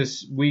Duke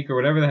this week or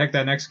whatever the heck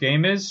that next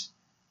game is,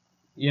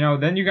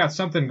 then you got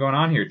something going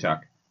on here,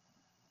 Tuck.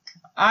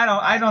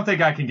 I don't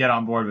think I can get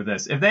on board with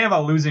this. If they have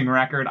a losing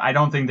record, I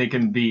don't think they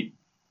can beat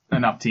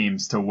enough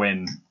teams to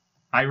win.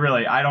 I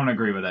don't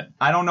agree with it.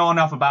 I don't know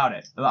enough about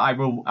it. I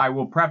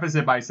will preface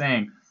it by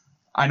saying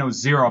I know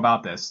zero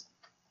about this,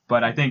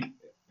 but I think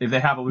if they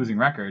have a losing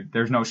record,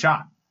 there's no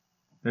shot.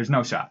 There's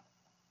no shot.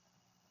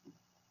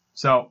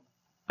 So,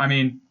 I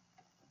mean,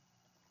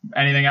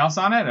 anything else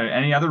on it? Or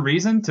any other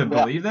reason to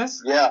believe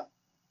this? Yeah.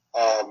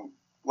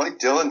 Like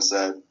Dylan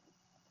said,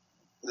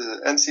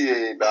 the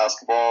NCAA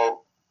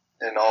basketball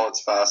in all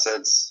its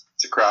facets,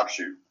 it's a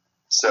crapshoot.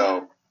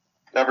 So,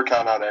 never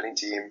count out any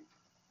team.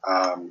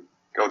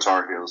 Go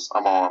Tar Heels.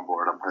 I'm all on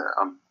board.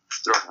 I'm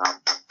throwing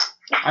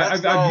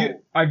out.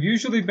 I've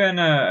usually been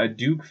a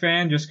Duke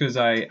fan just because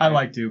I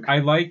like Duke. I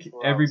like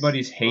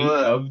everybody's hate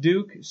of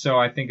Duke, so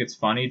I think it's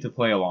funny to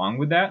play along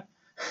with that.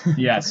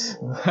 Yes.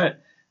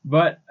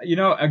 But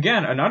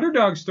again, an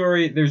underdog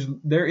story,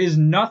 there is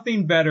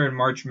nothing better in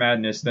March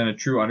Madness than a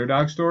true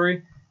underdog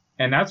story.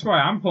 And that's why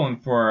I'm pulling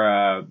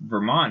for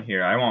Vermont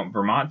here. I want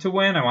Vermont to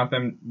win. I want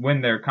them to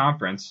win their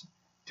conference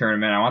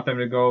tournament. I want them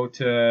to go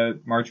to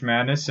March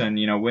Madness and,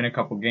 win a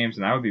couple games,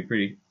 and that would be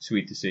pretty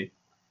sweet to see.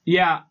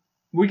 Yeah,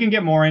 we can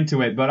get more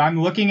into it, but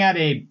I'm looking at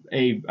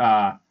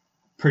a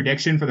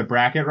prediction for the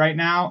bracket right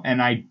now,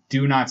 and I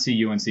do not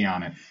see UNC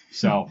on it.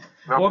 So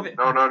no. They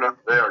are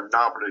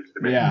not predicted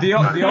to make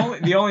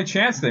it. The only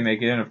chance they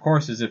make it in, of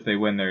course, is if they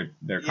win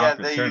their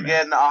conference tournament. You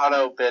get an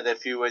auto bid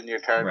if you win your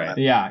tournament.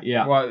 Right.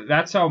 Yeah. Well,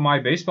 that's how my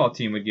baseball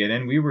team would get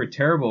in. We were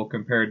terrible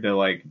compared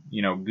to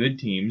good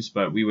teams,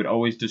 but we would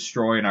always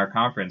destroy in our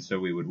conference, so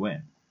we would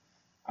win.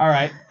 All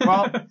right.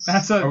 Well,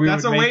 that's a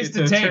waste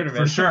to take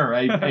for sure.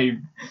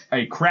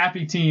 A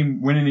crappy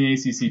team winning the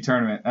ACC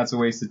tournament. That's a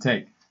waste to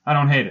take. I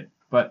don't hate it,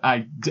 but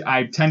I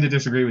tend to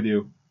disagree with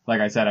you.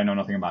 Like I said, I know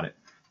nothing about it.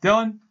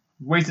 Dylan,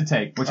 waste to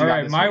take. What you got?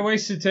 All right, my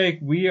waste to take.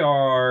 We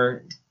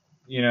are,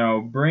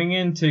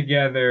 bringing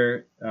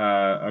together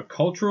a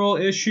cultural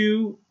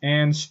issue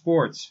and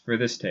sports for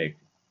this take.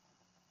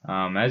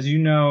 As you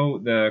know,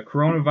 the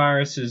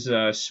coronavirus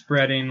is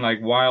spreading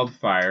like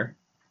wildfire,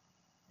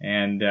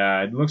 and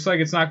it looks like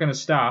it's not going to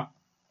stop.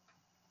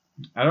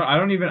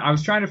 I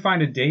was trying to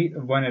find a date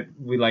of when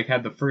we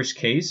had the first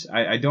case.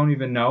 I don't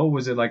even know.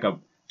 Was it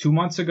 2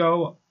 months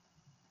ago?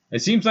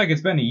 It seems like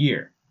it's been a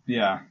year.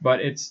 Yeah.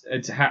 But it's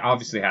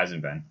obviously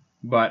hasn't been.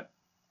 But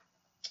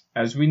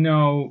as we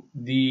know,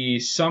 the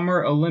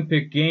Summer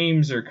Olympic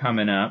Games are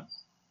coming up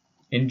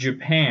in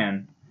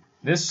Japan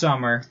this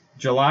summer.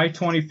 July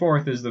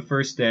 24th is the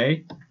first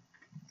day.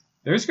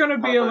 There's going to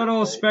be a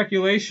little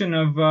speculation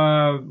of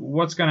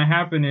what's going to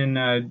happen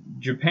in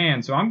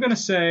Japan. So I'm going to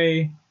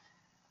say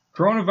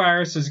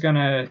coronavirus is going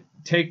to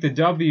take the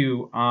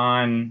W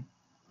on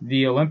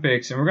the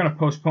Olympics, and we're going to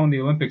postpone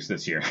the Olympics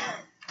this year.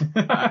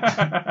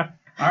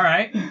 All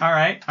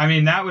right. I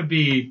mean, that would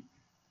be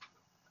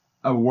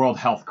a world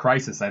health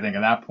crisis, I think,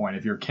 at that point,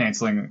 if you're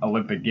canceling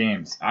Olympic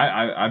Games.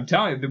 I'm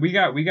telling you, we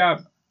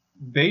got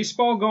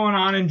baseball going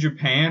on in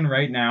Japan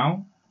right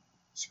now.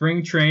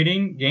 Spring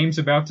training, games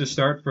about to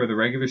start for the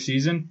regular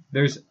season.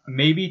 There's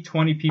maybe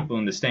 20 people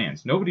in the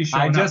stands. Nobody's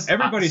showing up.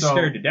 Everybody's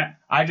scared to death.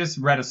 I just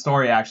read a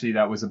story, actually,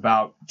 that was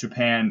about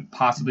Japan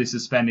possibly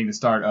suspending the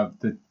start of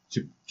the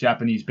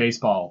Japanese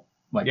baseball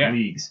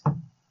leagues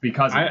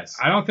because of this.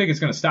 I don't think it's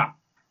going to stop.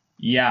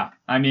 Yeah,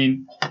 I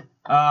mean,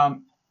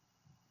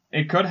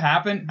 it could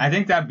happen. I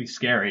think that'd be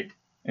scary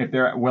if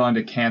they're willing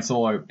to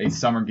cancel a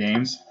summer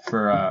games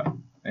for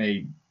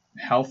a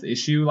health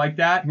issue like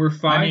that. We're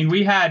fine. I mean,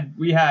 we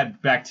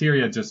had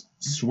bacteria just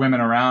swimming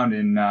around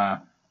in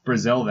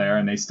Brazil there,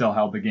 and they still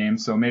held the game.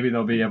 So maybe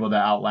they'll be able to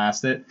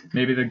outlast it.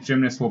 Maybe the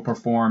gymnasts will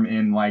perform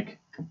in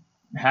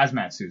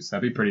hazmat suits.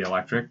 That'd be pretty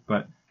electric.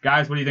 But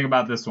guys, what do you think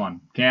about this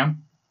one,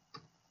 Cam?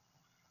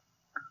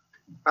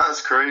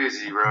 That's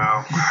crazy,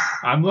 bro.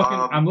 I'm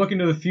looking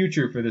to the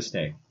future for this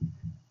day.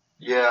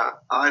 Yeah,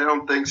 I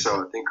don't think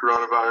so. I think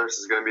coronavirus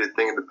is going to be a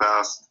thing of the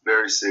past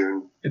very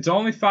soon. It's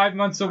only 5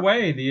 months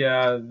away,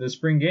 the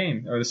spring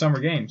game, or the summer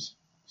games.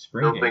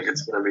 I don't think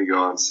it's going to be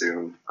gone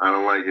soon. I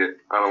don't like it.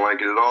 I don't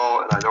like it at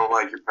all, and I don't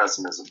like your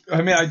pessimism.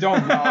 I mean, I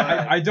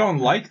don't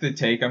like the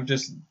take. I'm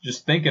just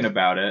thinking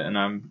about it, and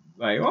I'm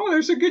like, oh,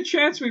 there's a good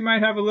chance we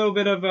might have a little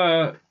bit of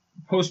a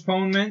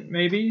postponement,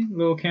 maybe a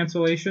little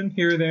cancellation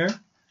here or there.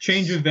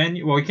 Change of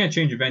venue. Well, we can't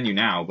change a venue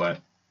now, but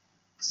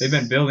they've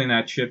been building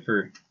that shit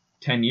for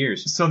 10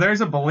 years. So there's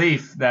a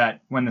belief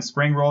that when the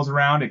spring rolls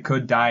around, it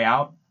could die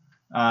out.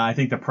 I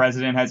think the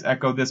president has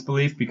echoed this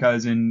belief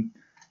because in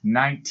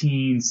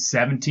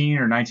 1917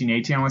 or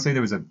 1918, I want to say,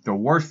 there was the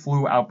worst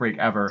flu outbreak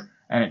ever,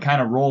 and it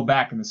kind of rolled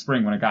back in the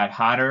spring when it got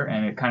hotter,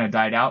 and it kind of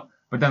died out.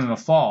 But then in the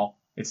fall,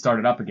 it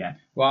started up again.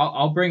 Well,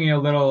 I'll bring you a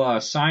little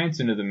science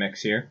into the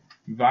mix here.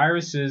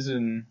 Viruses,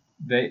 and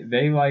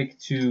they like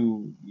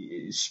to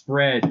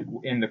spread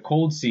in the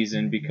cold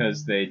season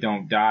because they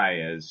don't die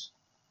as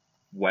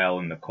well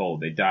in the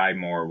cold. They die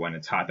more when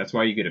it's hot. That's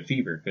why you get a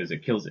fever, because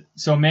it kills it.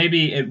 So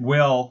maybe it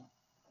will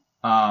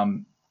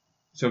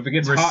so if it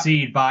gets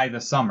recede by the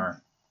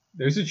summer.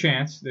 There's a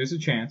chance.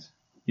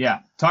 Yeah.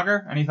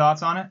 Tucker, any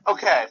thoughts on it?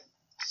 Okay,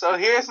 so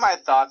here's my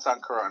thoughts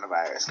on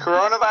coronavirus.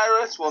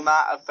 Coronavirus will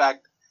not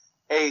affect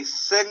a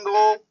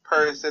single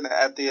person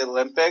at the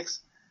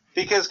Olympics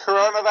because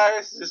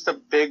coronavirus is just a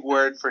big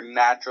word for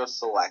natural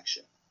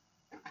selection.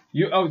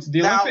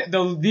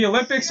 The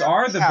Olympics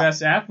are the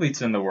best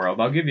athletes in the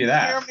world. I'll give you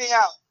that. Hear me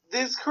out.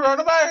 This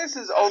coronavirus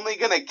is only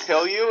going to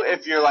kill you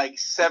if you're like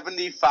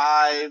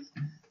 75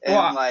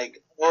 and like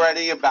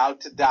already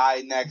about to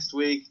die next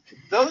week.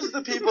 Those are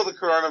the people the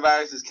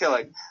coronavirus is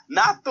killing,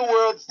 not the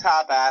world's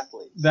top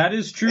athletes. That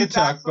is true,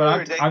 Tuck.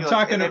 But I'm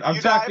talking. And if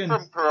you die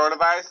from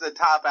coronavirus, the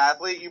top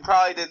athlete, you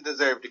probably didn't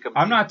deserve to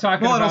compete. I'm not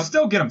talking. Well, it'll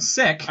still get them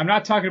sick. I'm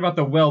not talking about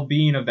the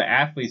well-being of the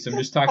athletes. I'm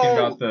just talking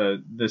about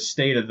the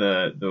state of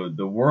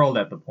the world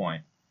at the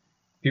point.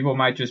 People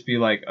might just be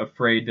like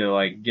afraid to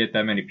like get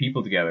that many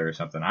people together or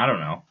something. I don't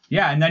know.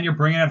 Yeah, and then you're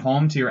bringing it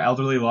home to your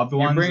elderly loved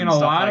ones. You're bringing a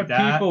lot of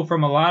people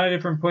from a lot of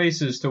different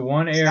places to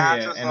one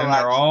area, and then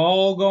they're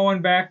all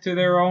going back to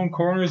their own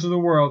corners of the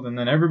world, and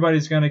then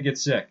everybody's going to get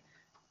sick.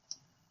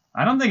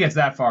 I don't think it's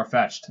that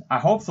far-fetched.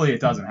 Hopefully it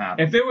doesn't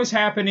happen. If it was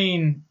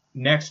happening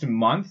next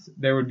month,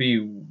 there would be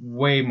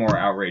way more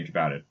outrage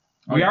about it.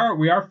 We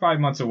are 5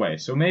 months away,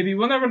 so maybe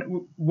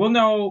we'll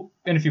know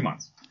in a few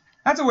months.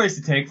 That's a ways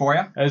to take for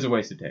you. That is a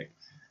ways to take.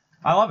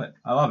 I love it.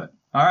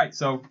 All right,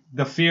 so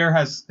the fear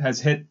has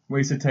hit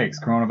Wasted Takes,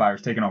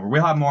 coronavirus taking over.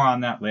 We'll have more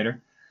on that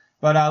later.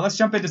 But let's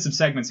jump into some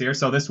segments here.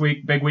 So this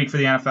week, big week for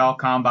the NFL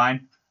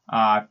Combine.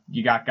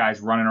 You got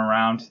guys running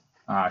around,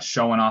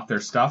 showing off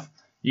their stuff.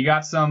 You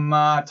got some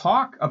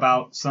talk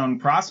about some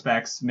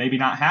prospects maybe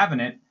not having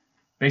it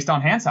based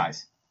on hand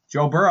size.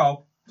 Joe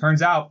Burrow,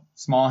 turns out,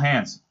 small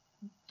hands.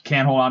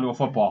 Can't hold on to a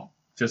football.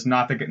 Just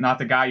not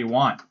the guy you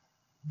want.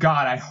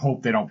 God, I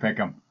hope they don't pick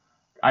him.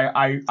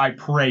 I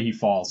pray he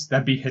falls.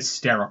 That'd be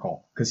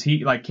hysterical. Because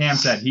he, like Cam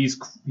said, he's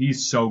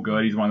so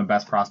good. He's one of the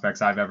best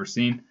prospects I've ever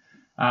seen.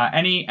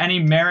 Any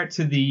merit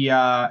to the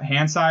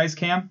hand size,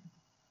 Cam?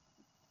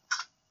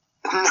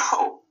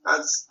 No,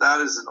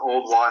 that is an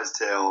old wise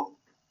tale.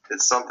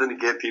 It's something to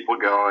get people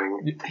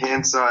going.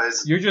 Hand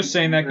size. You're just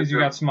saying that because you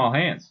got small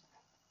hands.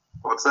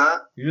 What's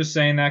that? You're just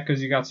saying that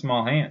because you got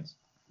small hands.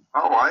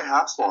 Oh, I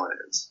have small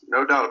hands.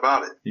 No doubt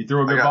about it. You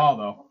threw a good ball,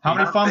 though. How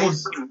many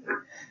fumbles?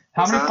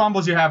 How many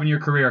fumbles you have in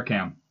your career,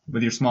 Cam,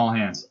 with your small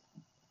hands?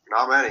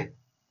 Not many.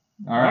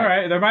 All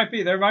right. There might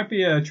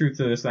be a truth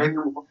to this thing.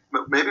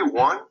 Maybe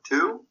 1,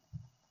 2.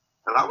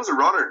 And I was a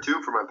runner too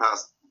for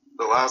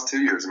the last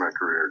 2 years of my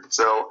career.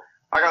 So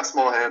I got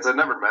small hands. I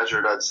never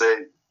measured. I'd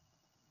say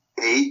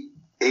 8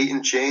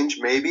 and change,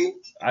 maybe.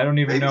 I don't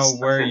even know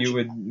where you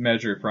would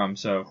measure from.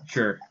 So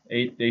sure,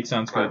 8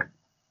 sounds good.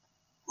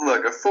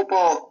 Look, a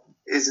football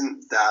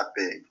isn't that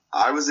big.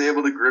 I was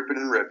able to grip it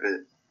and rip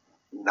it.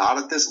 Not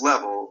at this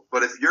level,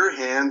 but if your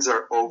hands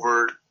are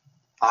over,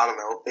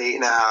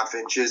 8.5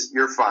 inches,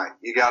 you're fine.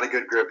 You got a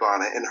good grip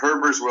on it. And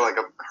Herbert's were like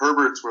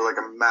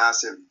a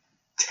massive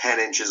 10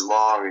 inches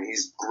long, and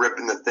he's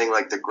gripping the thing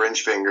like the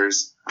Grinch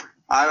fingers.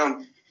 I don't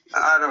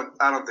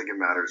think it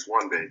matters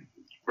one bit.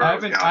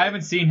 I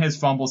haven't seen his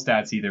fumble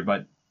stats either,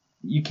 but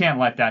you can't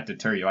let that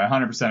deter you. I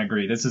 100%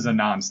 agree. This is a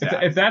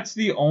non-stat. If that's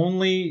the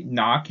only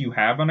knock you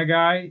have on a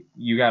guy,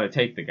 you got to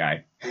take the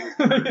guy.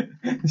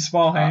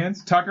 Small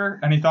hands. Tucker,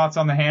 any thoughts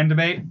on the hand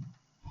debate?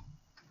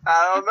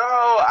 I don't know.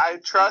 I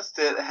trust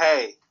it.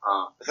 Hey,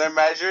 they're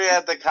measuring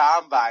at the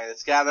combine.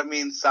 It's got to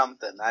mean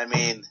something. I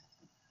mean,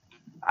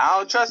 I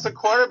don't trust a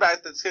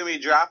quarterback that's going to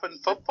be dropping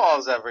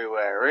footballs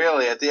everywhere,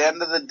 really. At the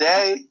end of the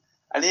day,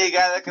 I need a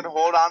guy that can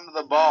hold on to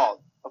the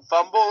ball. A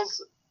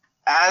fumble's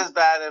as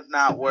bad, if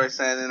not worse,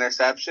 than an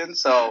interception,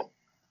 so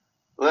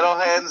Little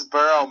Hands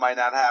Burrow might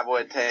not have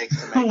what it takes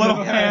to make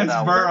Little Hands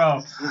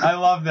Burrow. I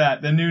love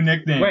that. The new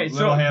nickname. Wait,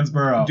 Little Hands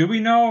Burrow. Do we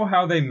know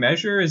how they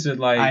measure? Is it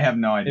like I have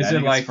no idea. Is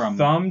it like from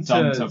thumb to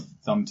pinky?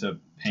 Thumb to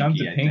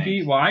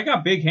pinky? Well, I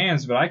got big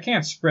hands, but I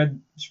can't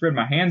spread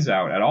my hands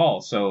out at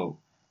all. So,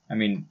 I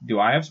mean, do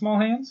I have small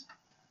hands?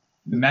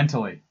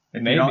 Mentally.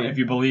 If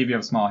you believe you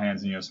have small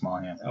hands, then you have small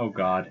hands. Oh,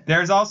 God.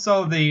 There's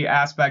also the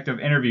aspect of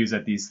interviews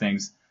at these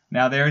things.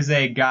 Now, there's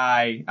a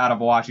guy out of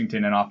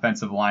Washington, an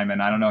offensive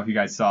lineman. I don't know if you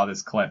guys saw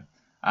this clip.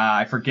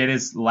 I forget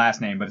his last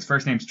name, but his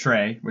first name's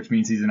Trey, which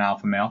means he's an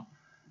alpha male.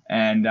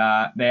 And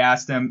they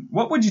asked him,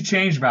 what would you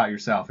change about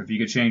yourself if you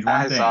could change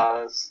one thing?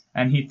 Saw this.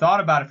 And he thought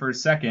about it for a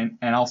second,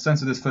 and I'll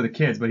censor this for the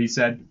kids, but he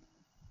said,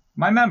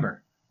 my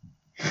member.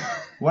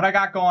 What I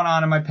got going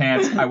on in my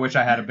pants, I wish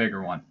I had a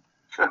bigger one.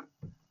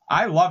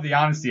 I love the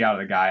honesty out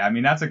of the guy. I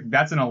mean, that's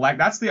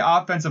the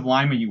offensive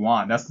lineman you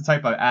want. That's the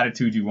type of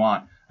attitude you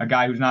want. A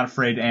guy who's not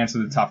afraid to answer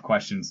the tough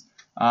questions.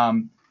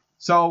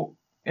 So,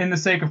 in the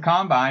sake of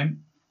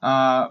Combine,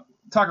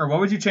 Tucker, what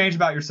would you change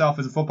about yourself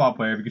as a football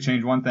player if you could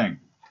change one thing?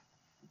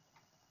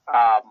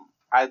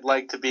 I'd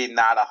like to be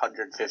not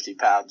 150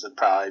 pounds would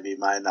probably be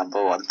my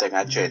number one thing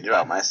I'd change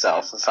about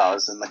myself if I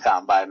was in the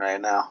Combine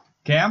right now.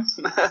 Cam?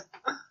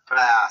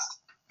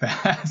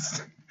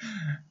 Fast.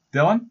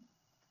 Dylan?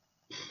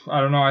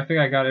 I don't know. I think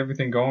I got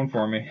everything going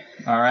for me.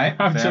 All right.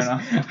 Fair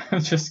enough.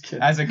 I'm just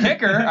kidding. As a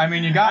kicker, I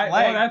mean, you got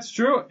legs. Oh, that's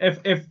true.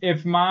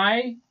 If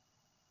my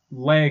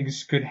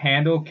legs could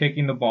handle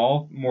kicking the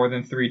ball more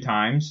than 3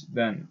 times,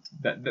 then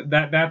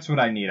that's what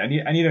I need. I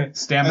need a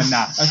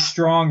stamina. A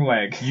strong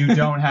leg. You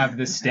don't have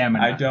the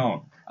stamina. I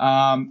don't.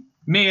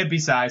 Me, it'd be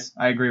size.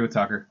 I agree with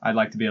Tucker. I'd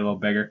like to be a little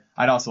bigger.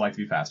 I'd also like to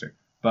be faster.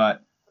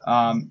 But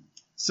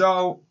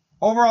so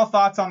overall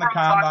thoughts on the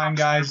Combine,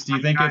 guys? Do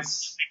you think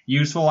it's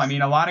useful? I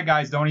mean, a lot of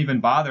guys don't even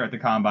bother at the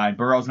Combine.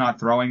 Burrow's not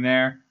throwing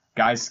there.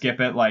 Guys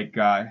skip it. Like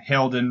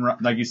Hill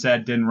didn't, like you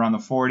said, didn't run the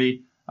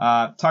 40.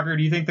 Tucker,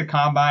 do you think the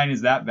Combine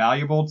is that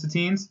valuable to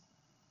teams?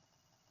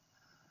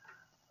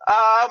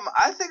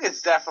 I think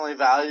it's definitely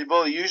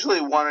valuable. Usually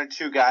 1 or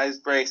 2 guys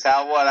breaks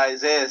out. What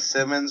Isaiah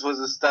Simmons was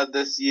a stud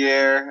this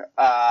year.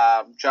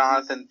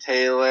 Jonathan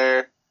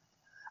Taylor.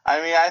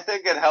 I mean, I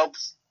think it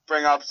helps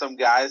bring up some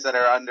guys that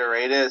are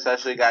underrated,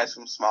 especially guys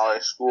from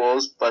smaller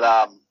schools. But,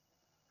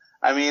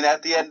 I mean,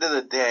 at the end of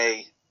the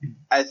day,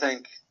 I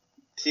think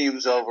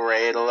teams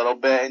overrate a little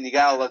bit, and you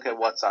got to look at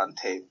what's on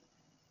tape.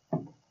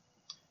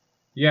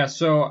 Yeah,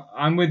 so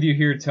I'm with you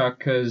here, Tuck,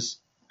 because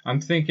I'm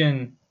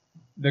thinking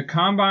the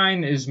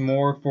Combine is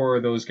more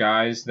for those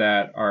guys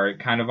that are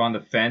kind of on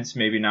the fence.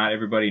 Maybe not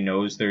everybody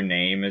knows their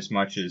name as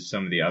much as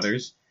some of the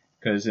others.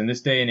 Because in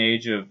this day and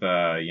age of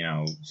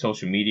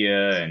social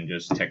media and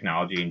just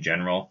technology in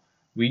general,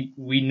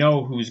 we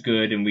know who's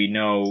good and we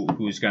know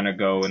who's going to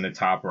go in the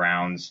top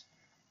rounds.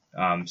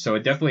 So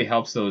it definitely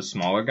helps those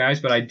smaller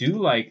guys. But I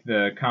do like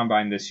the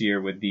Combine this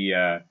year with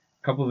the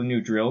couple of the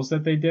new drills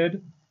that they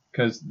did.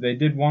 Because they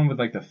did one with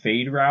like the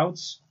fade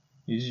routes.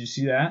 Did you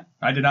see that?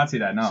 I did not see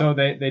that, no. So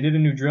they did a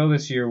new drill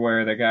this year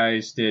where the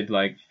guys did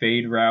like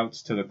fade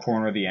routes to the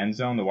corner of the end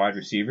zone, the wide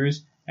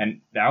receivers.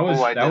 And that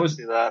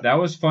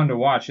was fun to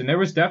watch. And there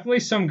was definitely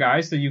some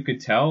guys that you could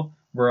tell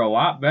were a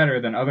lot better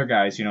than other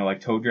guys,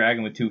 like toe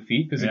dragging with 2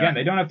 feet. Because again,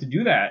 they don't have to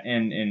do that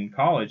in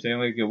college. They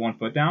only get 1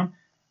 foot down.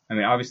 I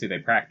mean, obviously they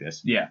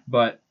practice. Yeah.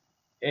 But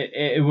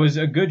it was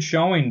a good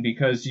showing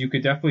because you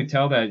could definitely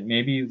tell that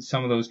maybe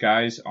some of those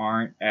guys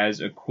aren't as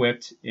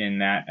equipped in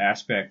that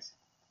aspect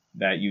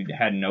that you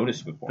hadn't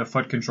noticed before. The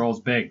foot control's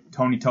big.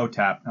 Tony toe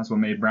tap. That's what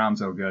made Brown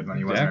so good when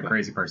he wasn't a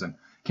crazy person.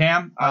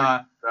 Cam,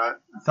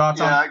 thoughts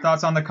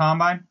on the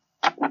Combine?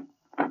 I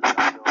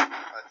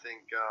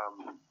think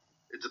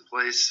it's a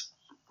place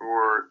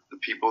for the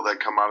people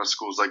that come out of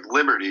schools like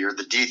Liberty or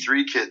the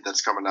D3 kid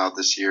that's coming out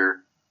this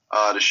year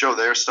to show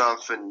their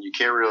stuff, and you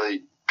can't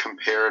really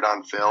compare it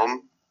on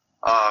film.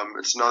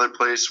 It's another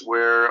place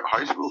where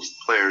high school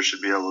players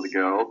should be able to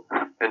go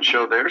and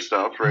show their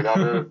stuff right out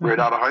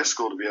of high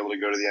school to be able to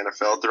go to the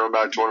NFL. Throwing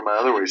back to one of my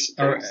other ways.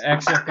 Or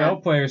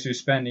XFL players who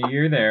spent a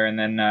year there and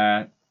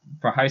then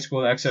for high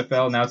school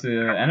XFL now to the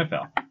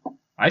NFL.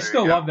 I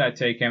still love that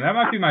take, Cam. That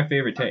might be my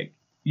favorite take.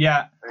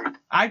 Yeah,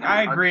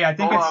 I agree. I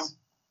think it's.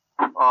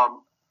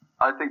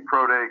 I think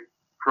pro day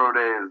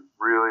is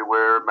really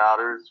where it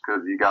matters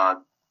because you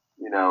got,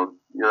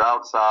 you're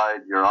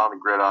outside, you're on the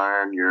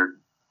gridiron, you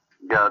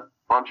got a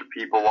bunch of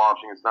people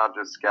watching. It's not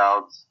just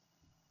scouts.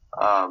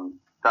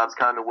 That's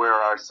kind of where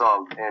I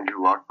saw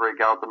Andrew Luck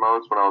break out the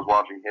most when I was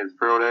watching his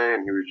pro day,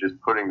 and he was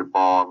just putting the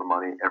ball on the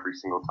money every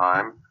single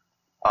time.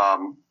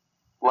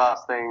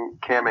 Last thing,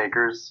 Cam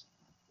Akers,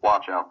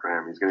 watch out for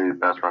him. He's going to be the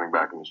best running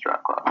back in this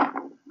draft class.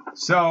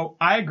 So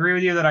I agree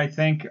with you that I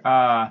think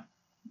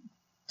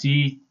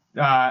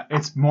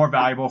it's more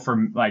valuable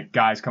for like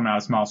guys coming out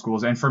of small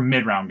schools and for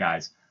mid-round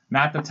guys,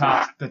 not the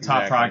top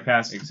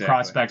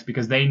prospects,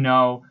 because they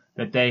know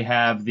that they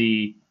have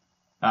the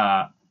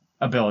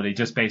ability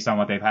just based on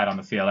what they've had on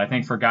the field. I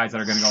think for guys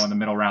that are going to go in the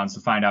middle rounds to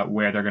find out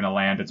where they're going to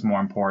land, it's more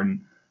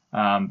important.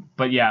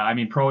 But yeah, I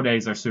mean, pro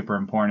days are super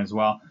important as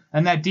well.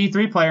 And that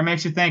D3 player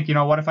makes you think,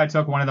 what if I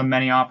took one of the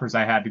many offers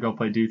I had to go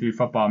play D3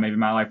 football? Maybe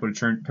my life would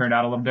have turned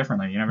out a little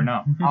differently. You never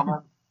know.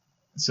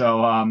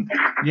 So,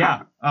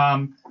 yeah.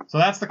 So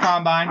that's the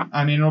Combine.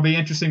 I mean, it'll be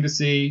interesting to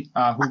see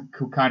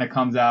who kind of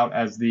comes out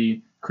as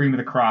the cream of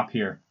the crop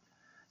here.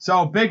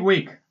 So, big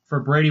week for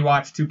Brady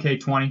Watch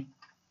 2K20.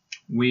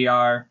 We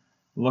are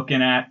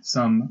looking at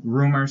some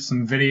rumors,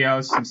 some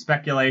videos, some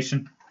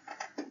speculation.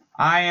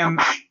 I am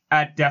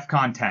at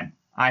DEFCON 10.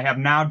 I have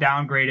now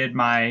downgraded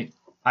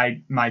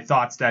my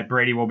thoughts that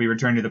Brady will be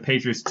returning to the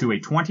Patriots to a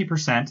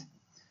 20%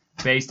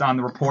 based on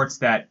the reports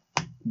that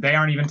they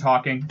aren't even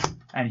talking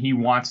and he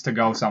wants to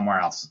go somewhere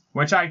else,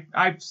 which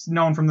I've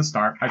known from the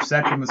start. I've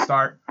said from the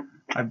start.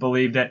 I've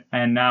believed it,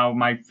 and now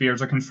my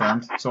fears are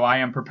confirmed. So I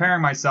am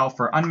preparing myself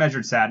for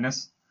unmeasured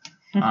sadness.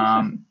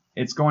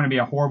 It's going to be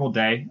a horrible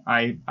day.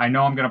 I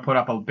know I'm going to put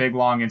up a big,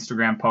 long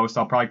Instagram post.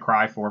 I'll probably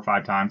cry 4 or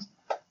 5 times.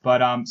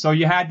 But so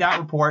you had that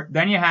report.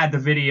 Then you had the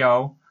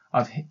video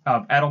of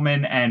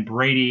Edelman and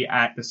Brady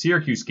at the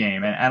Syracuse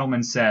game, and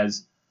Edelman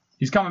says,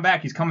 he's coming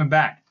back, he's coming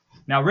back.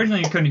 Now,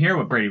 originally you couldn't hear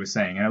what Brady was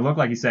saying, and it looked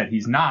like he said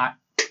he's not,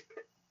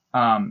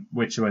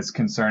 which was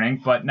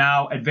concerning. But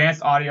now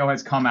advanced audio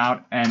has come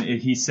out, and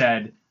he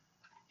said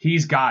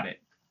he's got it.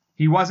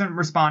 He wasn't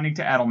responding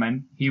to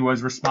Edelman. He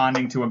was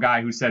responding to a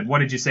guy who said, what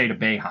did you say to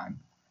Boeheim?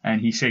 And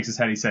he shakes his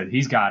head. He said,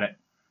 he's got it.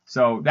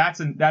 So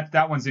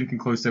that one's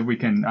inconclusive. We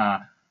can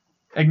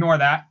ignore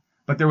that.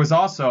 But there was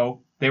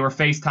also, they were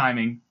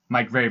FaceTiming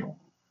Mike Vrabel.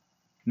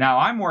 Now,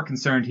 I'm more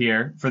concerned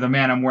here for the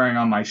man I'm wearing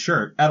on my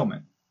shirt,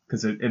 Edelman.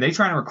 Because are they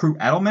trying to recruit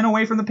Edelman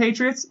away from the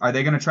Patriots? Are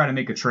they going to try to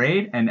make a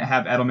trade and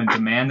have Edelman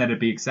demand that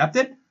it be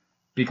accepted?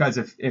 Because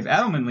if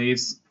Edelman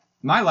leaves,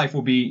 my life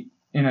will be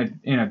in a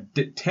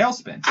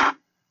tailspin.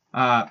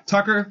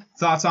 Tucker,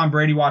 thoughts on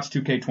Brady Watch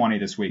 2K20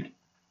 this week?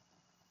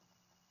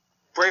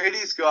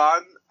 Brady's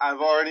gone. I've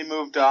already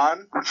moved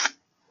on.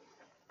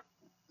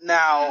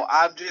 Now,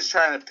 I'm just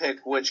trying to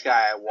pick which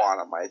guy I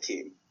want on my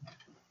team.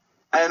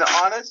 And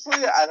honestly,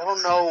 I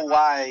don't know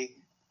why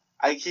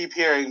I keep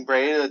hearing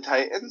Brady to the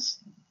Titans.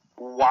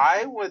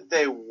 Why would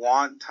they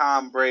want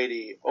Tom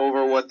Brady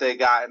over what they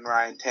got in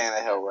Ryan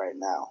Tannehill right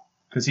now?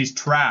 Because he's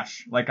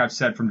trash, like I've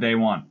said from day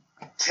one.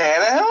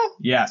 Tannehill?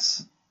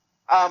 Yes.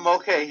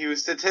 Okay, he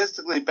was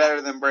statistically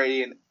better than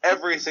Brady in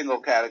every single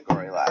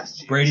category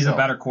last year. Brady's a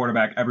better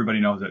quarterback.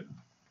 Everybody knows it.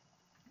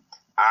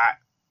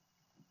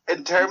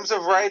 In terms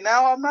of right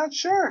now, I'm not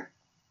sure.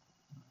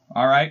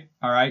 All right.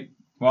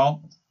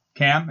 Well,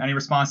 Cam, any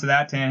response to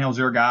that? Tannehill's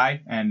your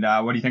guy, and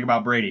what do you think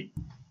about Brady?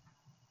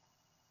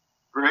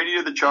 Brady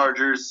to the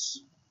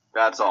Chargers,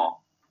 that's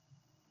all.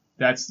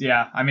 That's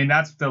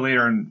the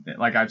leader, in,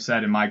 like I've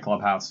said, in my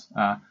clubhouse.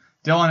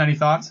 Dylan, any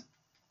thoughts?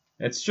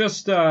 It's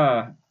just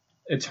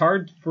it's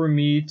hard for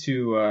me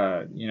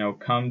to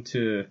come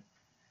to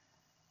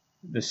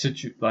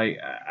the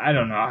I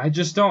don't know. I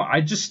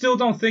just still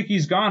don't think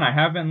he's gone. I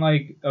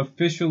haven't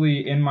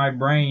officially in my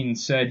brain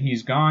said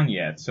he's gone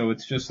yet. So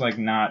it's just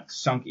not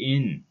sunk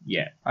in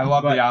yet. I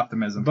love the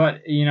optimism.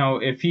 But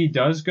if he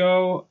does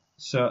go,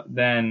 so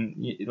then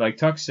like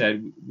Tuck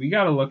said, we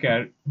got to look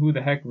at who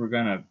the heck we're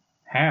gonna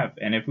have.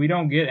 And if we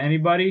don't get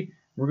anybody,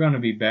 we're gonna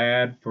be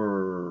bad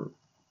for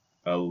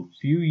a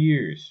few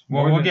years.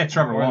 Well, we'll get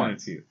Trevor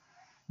Lawrence.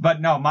 But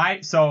no,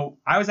 so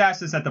I was asked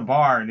this at the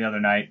bar the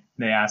other night.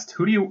 They asked,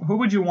 who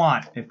would you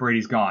want if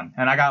Brady's gone?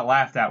 And I got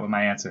laughed at with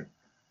my answer.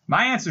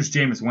 My answer is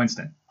Jameis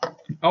Winston.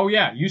 Oh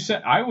yeah, you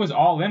said I was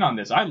all in on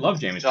this. I love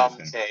Jameis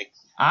Winston.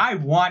 I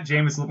want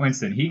Jameis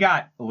Winston. He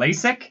got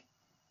LASIK.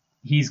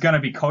 He's going to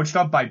be coached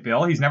up by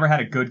Bill. He's never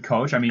had a good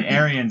coach. I mean,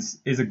 Arians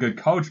is a good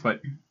coach,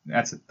 but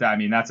that's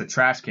a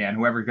trash can.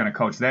 Whoever's going to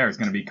coach there is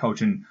going to be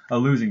coaching a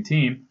losing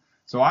team.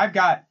 So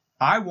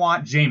I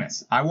want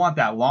Jameis. I want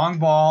that long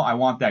ball. I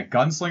want that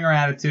gunslinger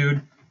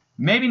attitude.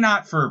 Maybe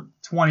not for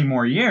 20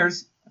 more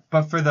years,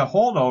 but for the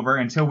holdover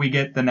until we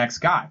get the next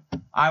guy.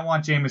 I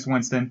want Jameis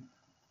Winston.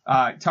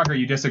 Tucker,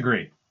 you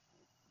disagree?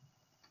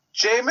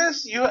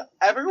 Jameis,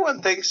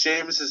 everyone thinks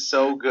Jameis is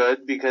so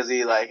good because he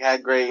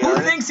had great yards.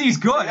 Who thinks he's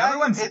good?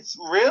 It's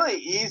really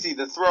easy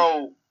to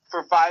throw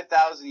for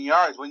 5,000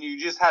 yards when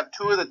you just have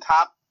 2 of the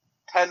top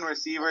 10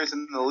 receivers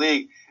in the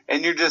league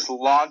and you're just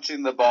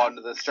launching the ball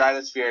into the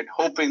stratosphere and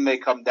hoping they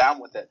come down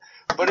with it.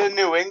 But in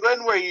New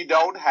England, where you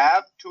don't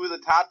have 2 of the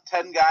top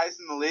 10 guys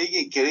in the league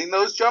and getting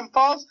those jump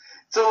balls,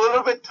 it's a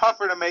little bit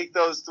tougher to make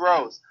those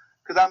throws.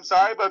 Because I'm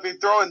sorry, but if you're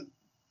throwing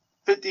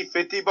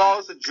 50-50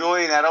 balls to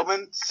Julian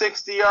Edelman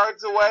 60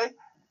 yards away,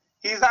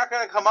 he's not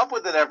going to come up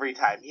with it every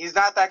time. He's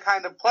not that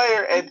kind of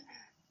player, and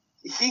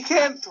he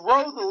can't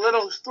throw the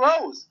little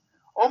throws.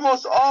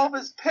 Almost all of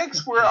his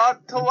picks were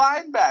on to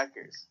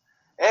linebackers.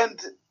 And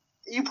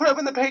you put him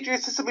in the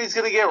Patriots system, he's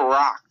going to get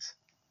rocked.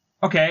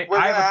 Okay. We're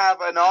going to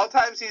have an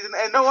all-time season.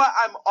 And you know what?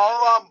 I'm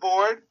all on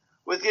board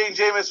with getting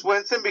Jameis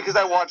Winston because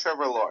I want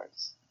Trevor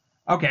Lawrence.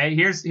 Okay,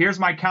 here's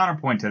my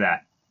counterpoint to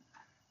that.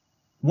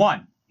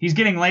 1, he's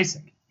getting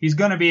LASIK. He's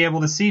going to be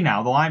able to see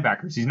now, the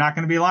linebackers. He's not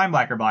going to be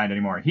linebacker blind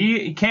anymore.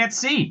 He can't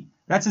see.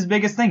 That's his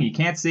biggest thing. He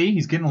can't see.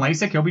 He's getting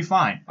LASIK. He'll be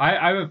fine.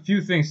 I have a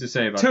few things to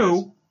say about 2.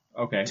 This.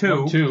 Okay.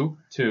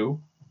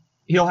 2.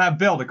 He'll have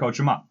Bill to coach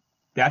him up.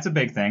 That's a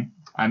big thing.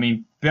 I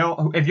mean,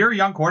 Bill, if you're a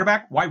young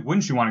quarterback, why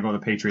wouldn't you want to go to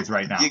the Patriots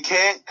right now? You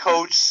can't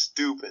coach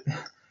stupid.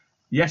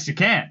 Yes, you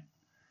can.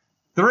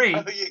 3.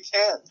 No, you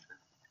can't.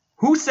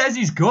 Who says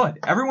he's good?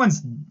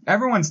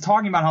 Everyone's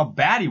talking about how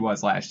bad he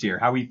was last year,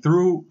 how he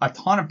threw a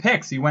ton of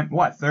picks. He went,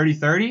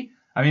 30-30?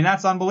 I mean,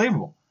 that's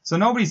unbelievable. So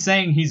nobody's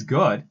saying he's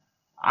good.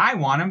 I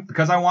want him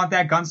because I want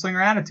that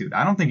gunslinger attitude.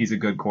 I don't think he's a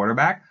good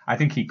quarterback. I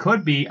think he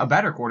could be a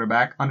better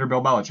quarterback under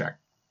Bill Belichick.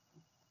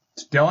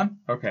 Dylan?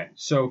 Okay,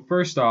 so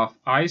first off,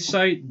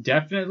 eyesight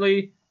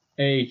definitely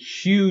a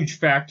huge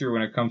factor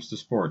when it comes to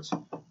sports.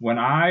 When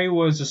I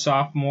was a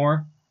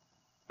sophomore,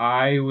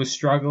 I was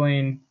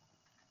struggling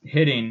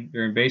hitting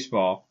during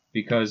baseball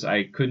because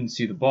I couldn't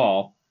see the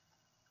ball.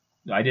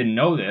 I didn't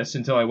know this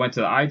until I went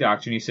to the eye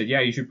doctor, and he said, yeah,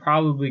 you should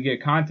probably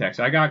get contacts.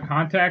 I got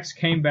contacts,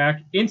 came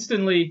back,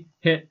 instantly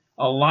hit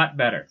a lot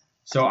better.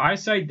 So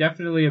eyesight,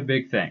 definitely a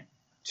big thing.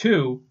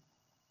 2,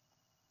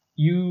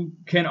 you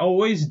can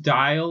always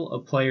dial a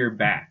player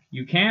back.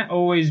 You can't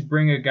always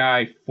bring a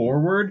guy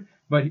forward,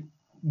 but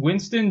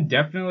Winston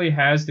definitely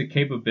has the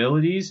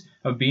capabilities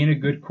of being a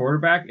good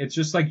quarterback. It's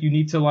just like you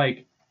need to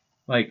like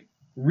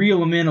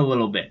reel him in a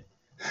little bit.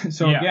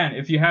 So again,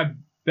 if you have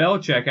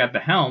Belichick at the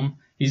helm,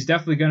 he's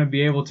definitely going to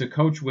be able to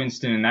coach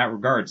Winston in that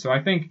regard. So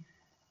I think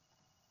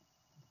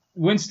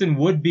Winston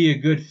would be a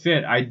good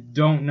fit. I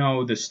don't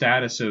know the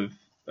status of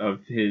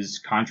his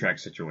contract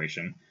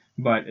situation,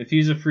 but if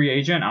he's a free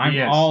agent,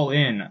 I'm all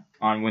in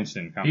on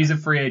Winston coming. He's a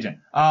free agent.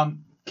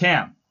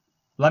 Cam,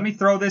 let me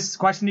throw this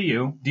question to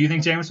you. Do you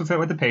think Jameis will fit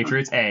with the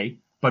Patriots? A.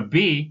 But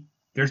B,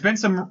 there's been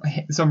some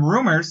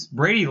rumors,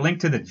 Brady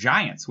linked to the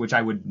Giants, which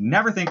I would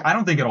never think, I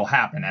don't think it'll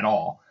happen at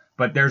all,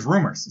 but there's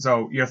rumors.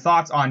 So your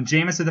thoughts on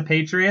Jameis to the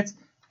Patriots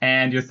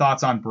and your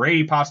thoughts on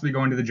Brady possibly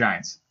going to the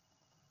Giants?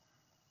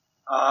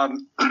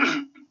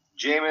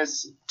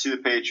 Jameis to the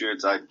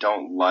Patriots, I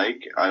don't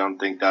like. I don't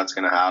think that's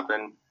going to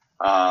happen.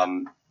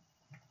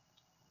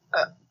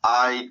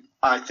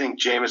 I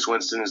think Jameis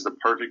Winston is the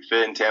perfect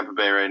fit in Tampa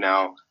Bay right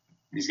now.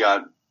 He's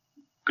got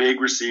big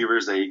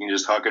receivers that he can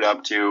just hook it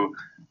up to,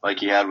 like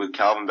he had with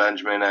Calvin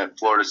Benjamin at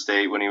Florida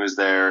State when he was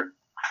there.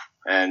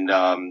 And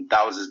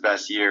that was his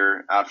best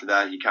year. After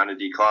that, he kind of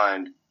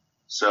declined.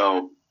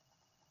 So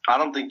I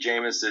don't think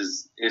Jameis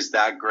is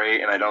that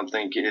great, and I don't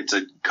think it's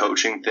a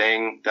coaching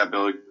thing that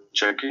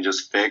Belichick can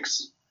just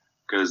fix,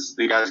 because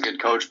the guy's a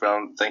good coach, but I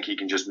don't think he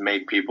can just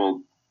make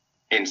people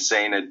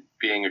insane at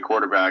being a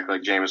quarterback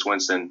like Jameis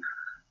Winston.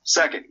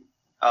 Second,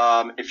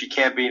 if you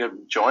can't beat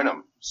him, join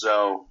him.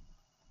 So,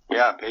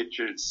 yeah,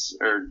 Patriots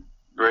or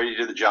Brady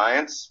to the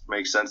Giants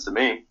makes sense to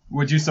me.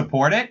 Would you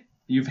support it?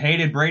 You've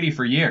hated Brady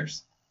for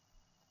years.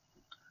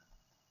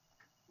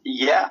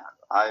 Yeah,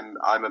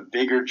 I'm a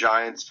bigger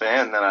Giants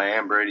fan than I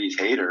am Brady's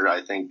hater.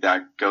 I think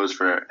that goes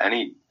for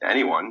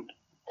anyone.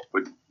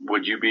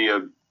 Would you be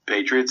a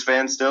Patriots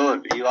fan still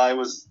if Eli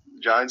was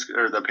Giants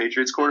or the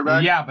Patriots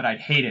quarterback? Yeah, but I'd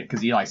hate it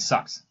because Eli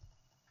sucks.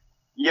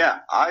 Yeah,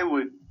 I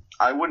would.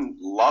 I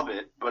wouldn't love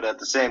it, but at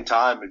the same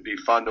time, it'd be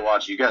fun to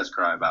watch you guys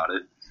cry about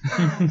it.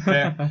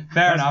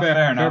 Fair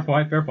enough.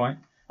 Fair point.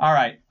 All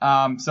right.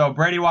 So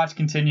Brady watch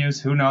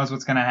continues. Who knows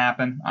what's going to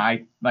happen?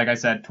 Like I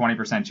said,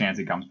 20% chance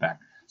he comes back.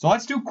 So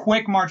let's do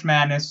quick March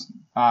Madness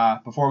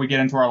before we get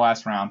into our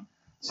last round.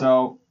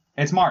 So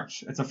it's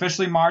March. It's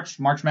officially March.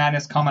 March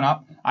Madness coming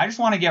up. I just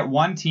want to get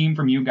one team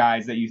from you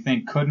guys that you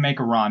think could make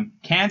a run.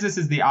 Kansas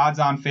is the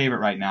odds-on favorite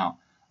right now.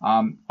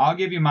 I'll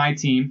give you my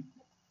team.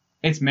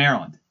 It's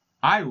Maryland.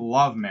 I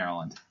love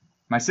Maryland.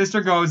 My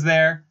sister goes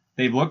there.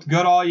 They've looked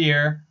good all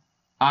year.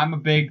 I'm a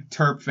big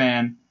Terp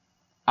fan.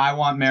 I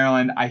want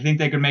Maryland. I think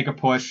they could make a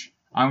push.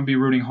 I'm going to be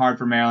rooting hard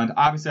for Maryland.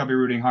 Obviously, I'll be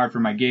rooting hard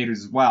for my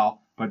Gators as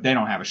well, but they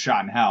don't have a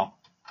shot in hell.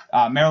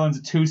 Maryland's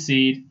a 2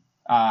 seed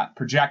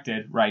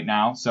projected right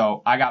now,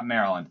 so I got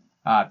Maryland.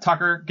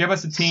 Tucker, give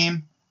us a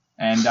team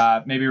and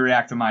maybe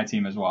react to my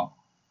team as well.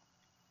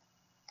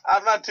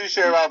 I'm not too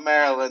sure about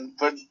Maryland,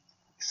 but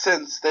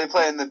since they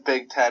play in the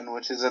Big Ten,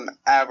 which is an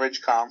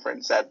average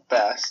conference at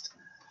best.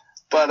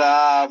 But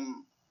I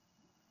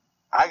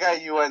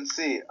got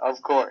UNC,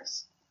 of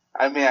course.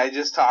 I mean, I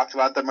just talked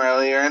about them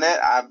earlier in it.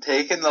 I'm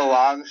taking the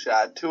long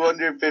shot.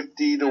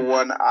 250 to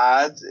 1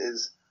 odds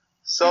is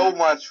so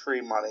much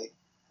free money.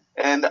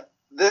 And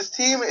this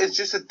team is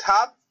just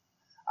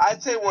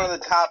I'd say one of the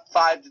top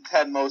 5 to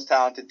 10 most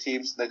talented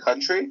teams in the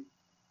country.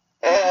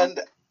 And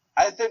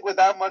I think with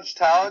that much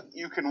talent,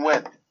 you can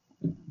win.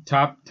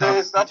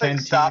 There's nothing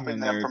stopping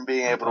them from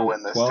being able to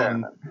win this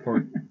tournament.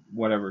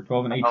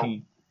 12 and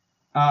 18.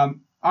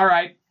 All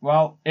right.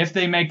 Well, if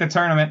they make the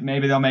tournament,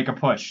 maybe they'll make a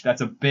push. That's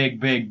a big,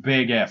 big,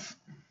 big if.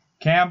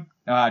 Cam,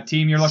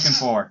 team you're looking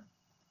for.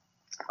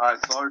 All right,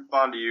 so I'll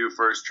respond to you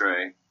first,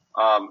 Trey.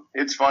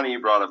 It's funny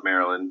you brought up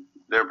Maryland.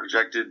 They're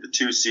projected the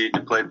 2 seed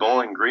to play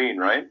Bowling Green,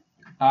 right?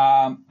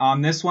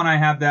 On this one, I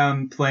have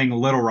them playing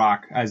Little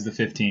Rock as the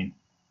 15.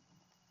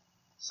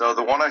 So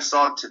the one I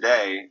saw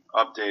today,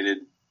 updated,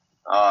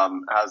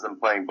 has them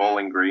playing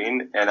Bowling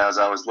Green. And as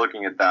I was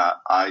looking at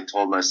that, I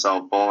told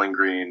myself Bowling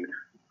Green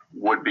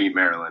would beat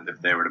Maryland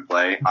if they were to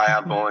play. I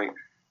have Bowling.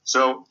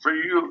 So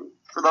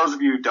for those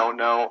of you who don't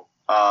know,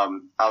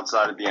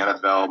 outside of the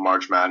NFL,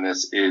 March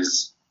Madness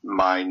is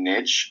my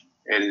niche.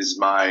 It is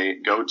my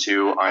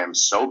go-to. I am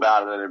so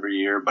bad at it every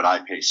year, but I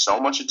pay so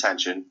much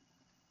attention.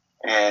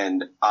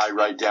 and I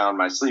write down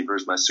my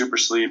sleepers, my super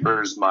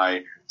sleepers,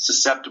 my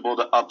susceptible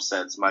to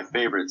upsets, my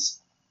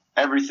favorites,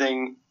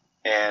 everything,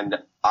 and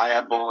I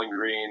have Bowling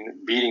Green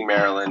beating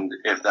Maryland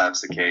if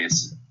that's the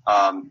case.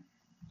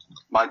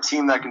 My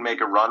team that can make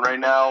a run right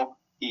now,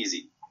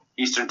 easy,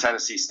 Eastern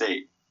Tennessee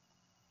State.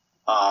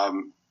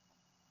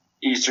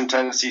 Eastern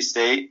Tennessee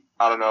State,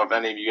 I don't know if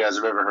any of you guys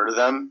have ever heard of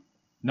them.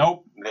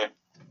 Nope.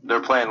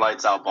 They're playing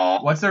lights out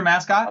ball. What's their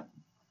mascot?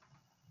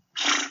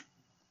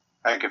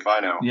 Heck if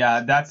I know.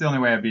 Yeah, that's the only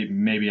way I'd be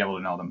maybe able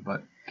to know them,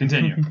 but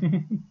continue.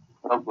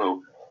 No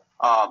clue.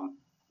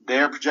 They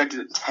are projected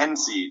at 10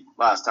 seed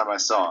last time I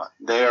saw.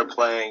 They are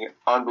playing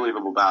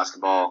unbelievable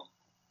basketball.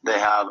 They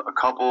have a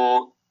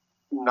couple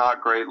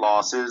not great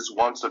losses.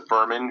 One's to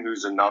Furman,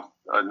 who's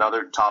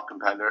another top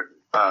competitor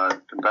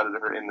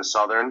in the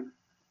Southern.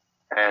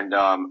 And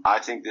I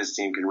think this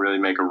team can really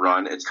make a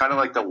run. It's kind of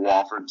like the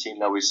Wofford team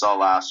that we saw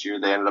last year.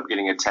 They ended up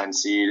getting a 10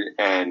 seed,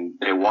 and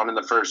they won in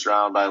the first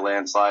round by a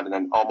landslide and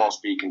then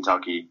almost beat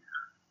Kentucky.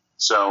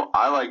 So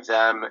I like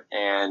them,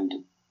 and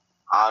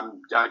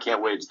I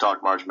can't wait to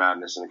talk March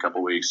Madness in a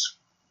couple weeks.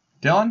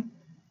 Dylan?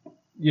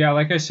 Yeah,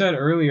 like I said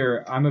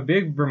earlier, I'm a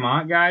big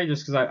Vermont guy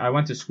just because I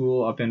went to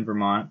school up in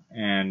Vermont,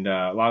 and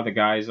a lot of the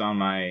guys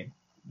that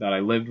I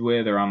lived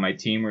with or on my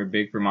team were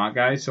big Vermont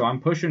guys. So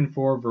I'm pushing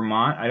for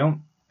Vermont. I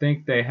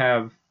think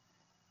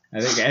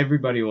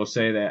everybody will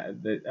say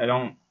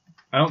that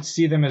I don't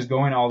see them as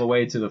going all the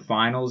way to the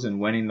finals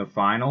and winning the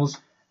finals,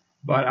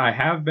 but I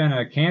have been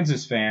a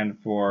Kansas fan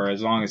for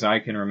as long as I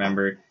can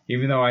remember,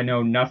 even though I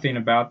know nothing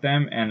about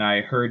them, and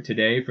I heard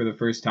today for the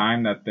first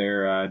time that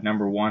they're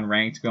number 1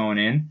 ranked going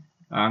in.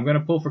 I'm going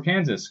to pull for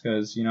Kansas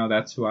because,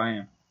 that's who I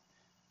am.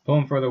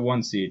 Pulling for the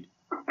 1 seed.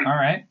 All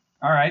right.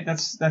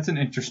 That's an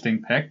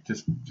interesting pick,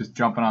 just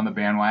jumping on the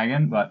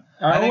bandwagon, but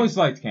I always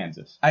liked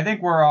Kansas. I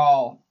think we're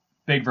all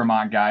big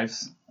Vermont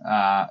guys,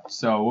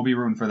 so we'll be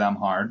rooting for them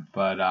hard.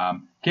 But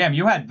Cam,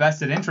 you had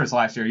vested interest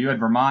last year. You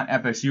had Vermont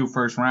FSU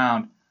first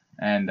round,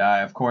 and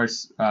of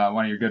course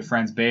one of your good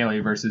friends Bailey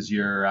versus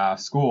your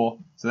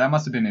school. So that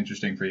must have been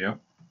interesting for you.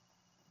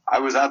 I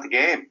was at the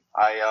game.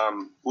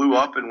 I flew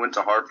up and went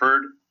to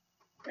Hartford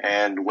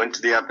and went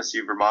to the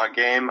FSU Vermont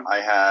game.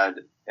 I had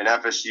an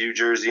FSU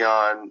jersey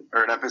on,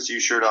 or an FSU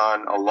shirt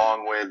on,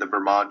 along with the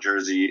Vermont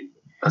jersey.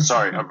 A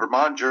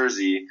Vermont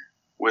jersey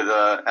with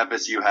a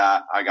FSU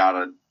hat. I got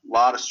a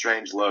lot of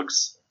strange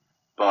looks,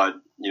 but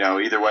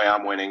either way,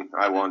 I'm winning.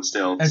 I won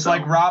still. It's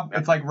like Rob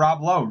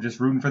Lowe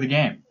just rooting for the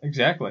game.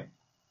 Exactly.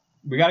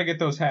 We got to get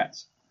those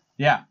hats.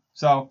 Yeah.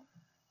 So,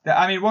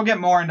 we'll get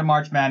more into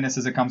March Madness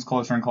as it comes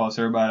closer and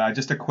closer, but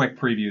just a quick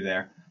preview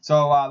there.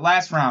 So,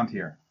 last round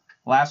here.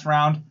 Last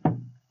round,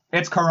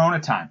 it's Corona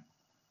time.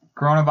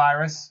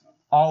 Coronavirus,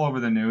 all over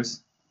the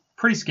news.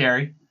 Pretty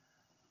scary.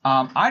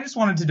 I just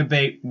wanted to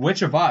debate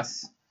which of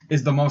us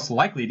is the most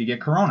likely to get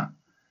Corona.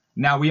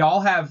 Now, we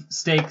all have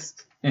stakes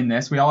in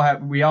this. We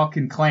all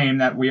can claim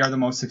that we are the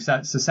most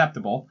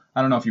susceptible.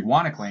 I don't know if you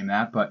want to claim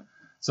that, but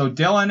so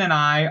Dylan and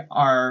I,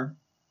 our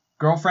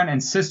girlfriend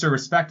and sister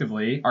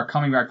respectively, are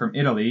coming back from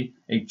Italy,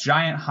 a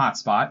giant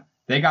hotspot.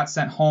 They got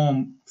sent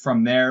home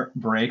from their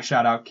break.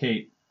 Shout out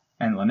Kate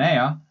and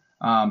Linnea.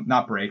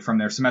 Not break, from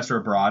their semester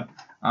abroad.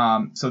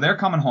 So they're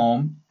coming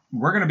home.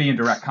 We're going to be in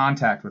direct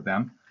contact with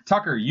them.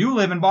 Tucker, you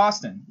live in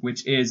Boston,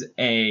 which is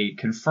a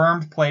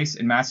confirmed place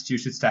in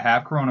Massachusetts to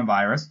have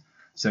coronavirus.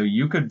 So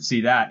you could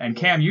see that. And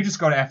Cam, you just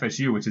go to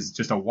FSU, which is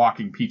just a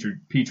walking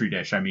petri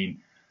dish.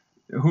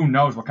 Who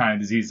knows what kind of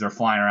diseases are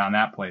flying around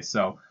that place.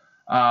 So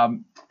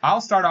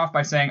I'll start off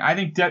by saying I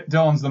think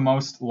Dylan's the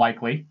most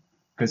likely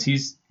because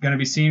he's going to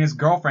be seeing his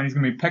girlfriend. He's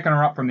going to be picking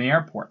her up from the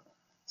airport.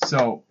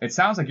 So it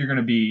sounds like you're going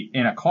to be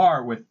in a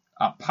car with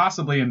a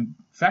possibly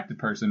infected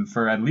person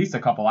for at least a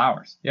couple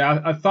hours. Yeah,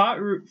 a thought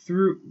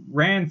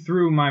ran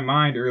through my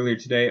mind earlier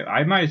today.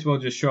 I might as well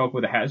just show up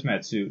with a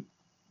hazmat suit.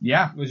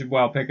 Yeah,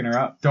 while picking her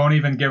up. Don't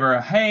even give her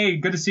a hey,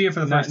 good to see you for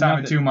the first time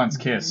in 2 months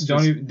kiss.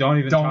 Don't even talk to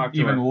her. Don't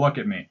even look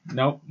at me.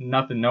 Nope,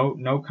 nothing.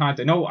 No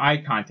contact. No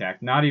eye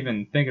contact. Not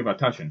even thinking about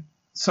touching.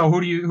 So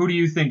who do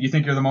you think? You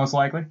think you're the most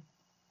likely?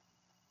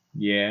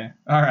 Yeah.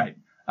 All right,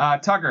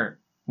 Tucker.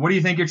 What do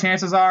you think your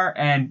chances are,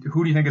 and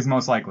who do you think is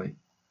most likely,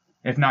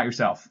 if not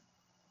yourself?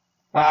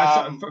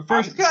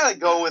 First, I've got to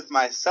go with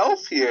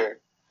myself here.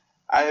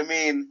 I'd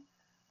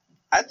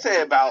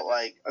say about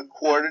like a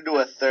quarter to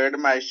a third of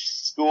my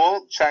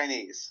school,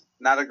 Chinese.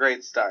 Not a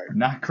great start.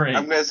 Not great.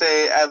 I'm going to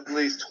say at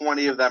least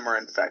 20 of them are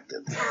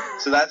infected.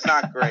 So that's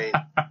not great.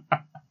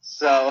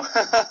 So,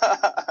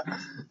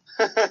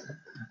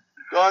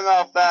 going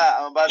off that,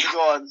 I'm about to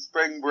go on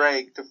spring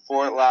break to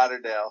Fort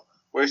Lauderdale,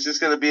 where it's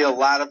just going to be a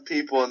lot of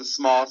people in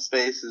small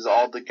spaces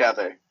all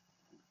together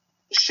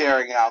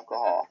sharing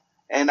alcohol.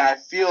 And I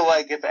feel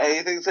like if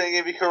anything's going to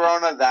give you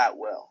Corona, that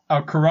will.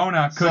 Oh,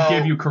 Corona could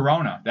give you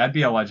Corona. That'd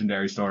be a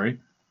legendary story.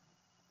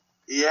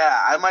 Yeah,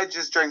 I might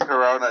just drink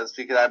Coronas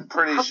because I'm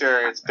pretty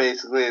sure it's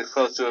basically as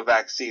close to a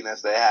vaccine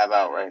as they have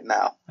out right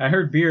now. I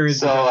heard beer is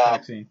the best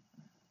vaccine.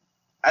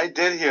 I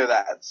did hear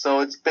that.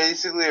 So it's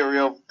basically a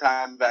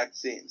real-time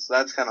vaccine. So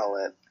that's kind of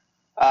lit.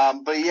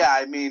 But yeah,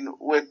 I mean,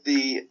 with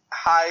the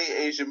high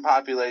Asian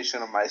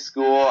population of my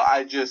school,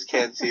 I just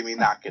can't see me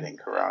not getting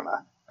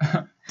corona.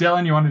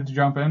 Dylan, you wanted to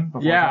jump in?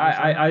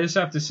 Yeah, I just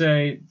have to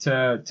say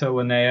to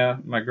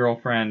Linnea, my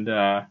girlfriend,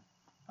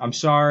 I'm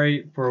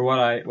sorry for what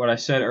I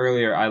said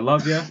earlier. I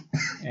love you,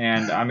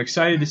 and I'm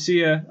excited to see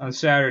you on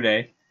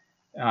Saturday.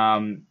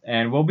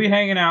 And we'll be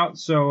hanging out,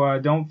 so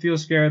don't feel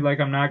scared like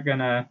I'm not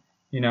gonna,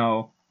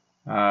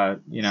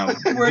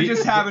 we're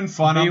just having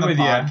fun on the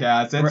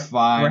podcast. It's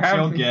fine.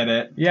 She'll get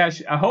it. Yeah,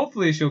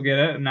 hopefully she'll get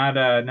it.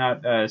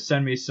 Not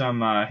send me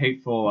some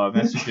hateful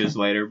messages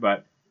later.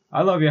 But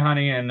I love you,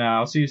 honey, and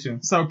I'll see you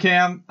soon. So,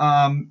 Cam,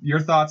 your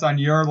thoughts on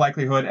your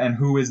likelihood and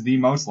who is the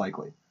most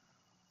likely?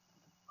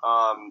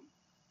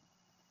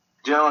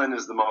 Dylan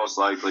is the most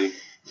likely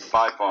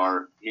by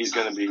far. He's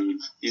gonna be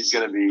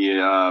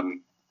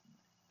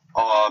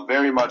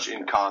very much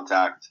in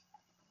contact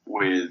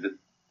with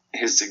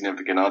his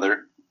significant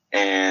other.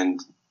 And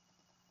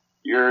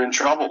you're in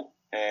trouble.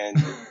 And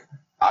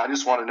I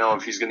just want to know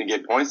if he's going to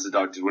get points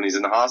deducted when he's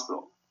in the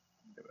hospital.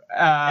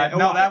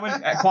 No, that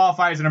would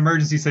qualify as an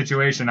emergency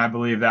situation. I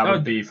believe that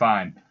would be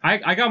fine.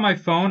 I got my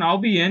phone. I'll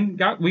be in.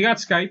 We got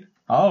Skype.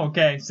 Oh,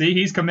 okay. See,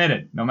 he's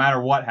committed no matter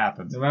what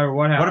happens. No matter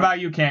what happens. What about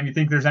you, Cam? You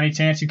think there's any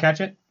chance you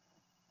catch it?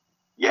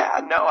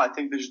 Yeah, no, I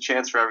think there's a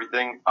chance for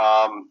everything.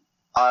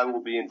 I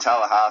will be in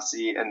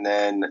Tallahassee and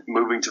then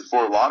moving to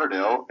Fort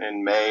Lauderdale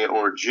in May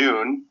or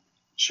June.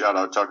 Shout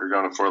out Tucker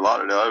going to Fort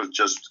Lauderdale. I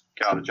just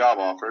got a job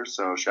offer,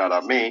 so shout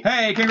out me.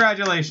 Hey,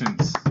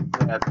 congratulations.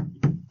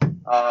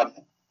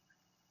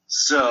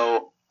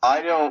 So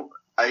I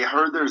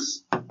heard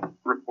there's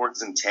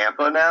reports in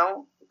Tampa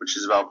now, which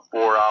is about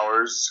 4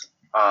 hours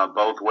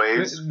both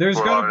ways. There's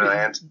going to be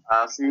and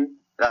Tallahassee.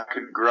 That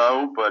could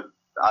grow, but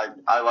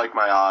I like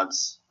my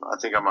odds. I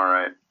think I'm all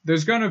right.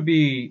 There's going to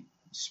be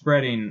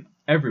spreading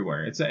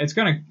everywhere. It's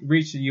going to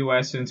reach the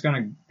U.S. and it's going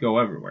to go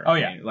everywhere. Oh,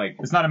 yeah.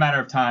 It's not a matter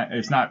of time.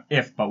 It's not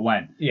if, but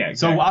when. Yeah,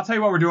 exactly. So I'll tell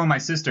you what we're doing with my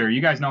sister.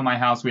 You guys know my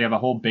house. We have a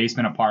whole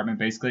basement apartment,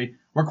 basically.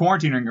 We're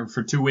quarantining her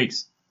for 2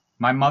 weeks.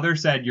 My mother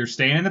said, you're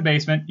staying in the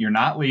basement. You're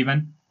not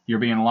leaving. You're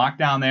being locked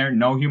down there.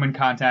 No human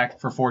contact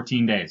for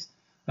 14 days.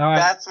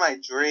 That's my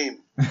dream.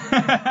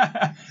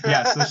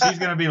 Yeah, so she's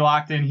going to be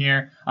locked in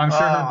here. I'm sure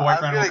her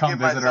boyfriend will come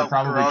visit her,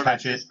 probably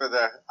catch it. Just for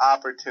the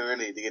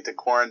opportunity to get to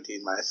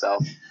quarantine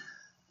myself.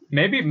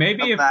 Maybe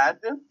if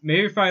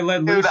I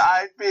let loose. Dude,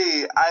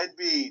 I'd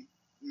be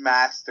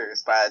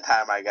Masters by the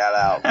time I got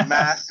out.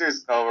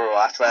 Masters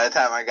Overwatch by the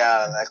time I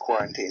got out of that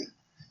quarantine.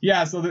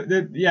 Yeah, so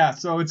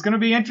so it's going to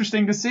be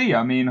interesting to see.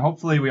 I mean,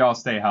 hopefully we all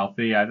stay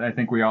healthy. I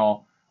think we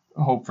all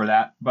hope for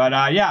that.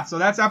 But so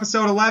that's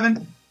episode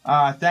 11.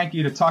 Thank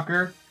you to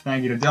Tucker.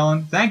 Thank you to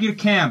Dylan. Thank you to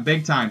Cam.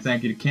 Big time.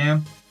 Thank you to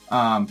Cam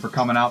for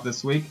coming out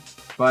this week.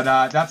 But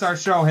that's our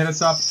show. Hit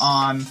us up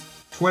on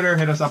Twitter,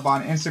 hit us up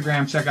on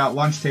Instagram, check out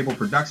Lunch Table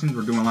Productions.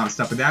 We're doing a lot of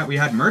stuff with that. We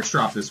had merch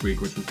drop this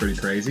week, which was pretty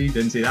crazy.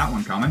 Didn't see that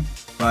one coming.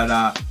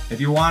 But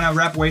if you want to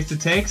rep Wasted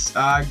Takes,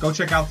 go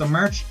check out the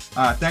merch.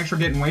 Thanks for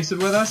getting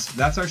wasted with us.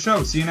 That's our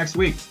show. See you next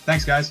week.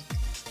 Thanks, guys.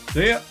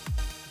 See ya.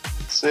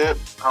 See ya.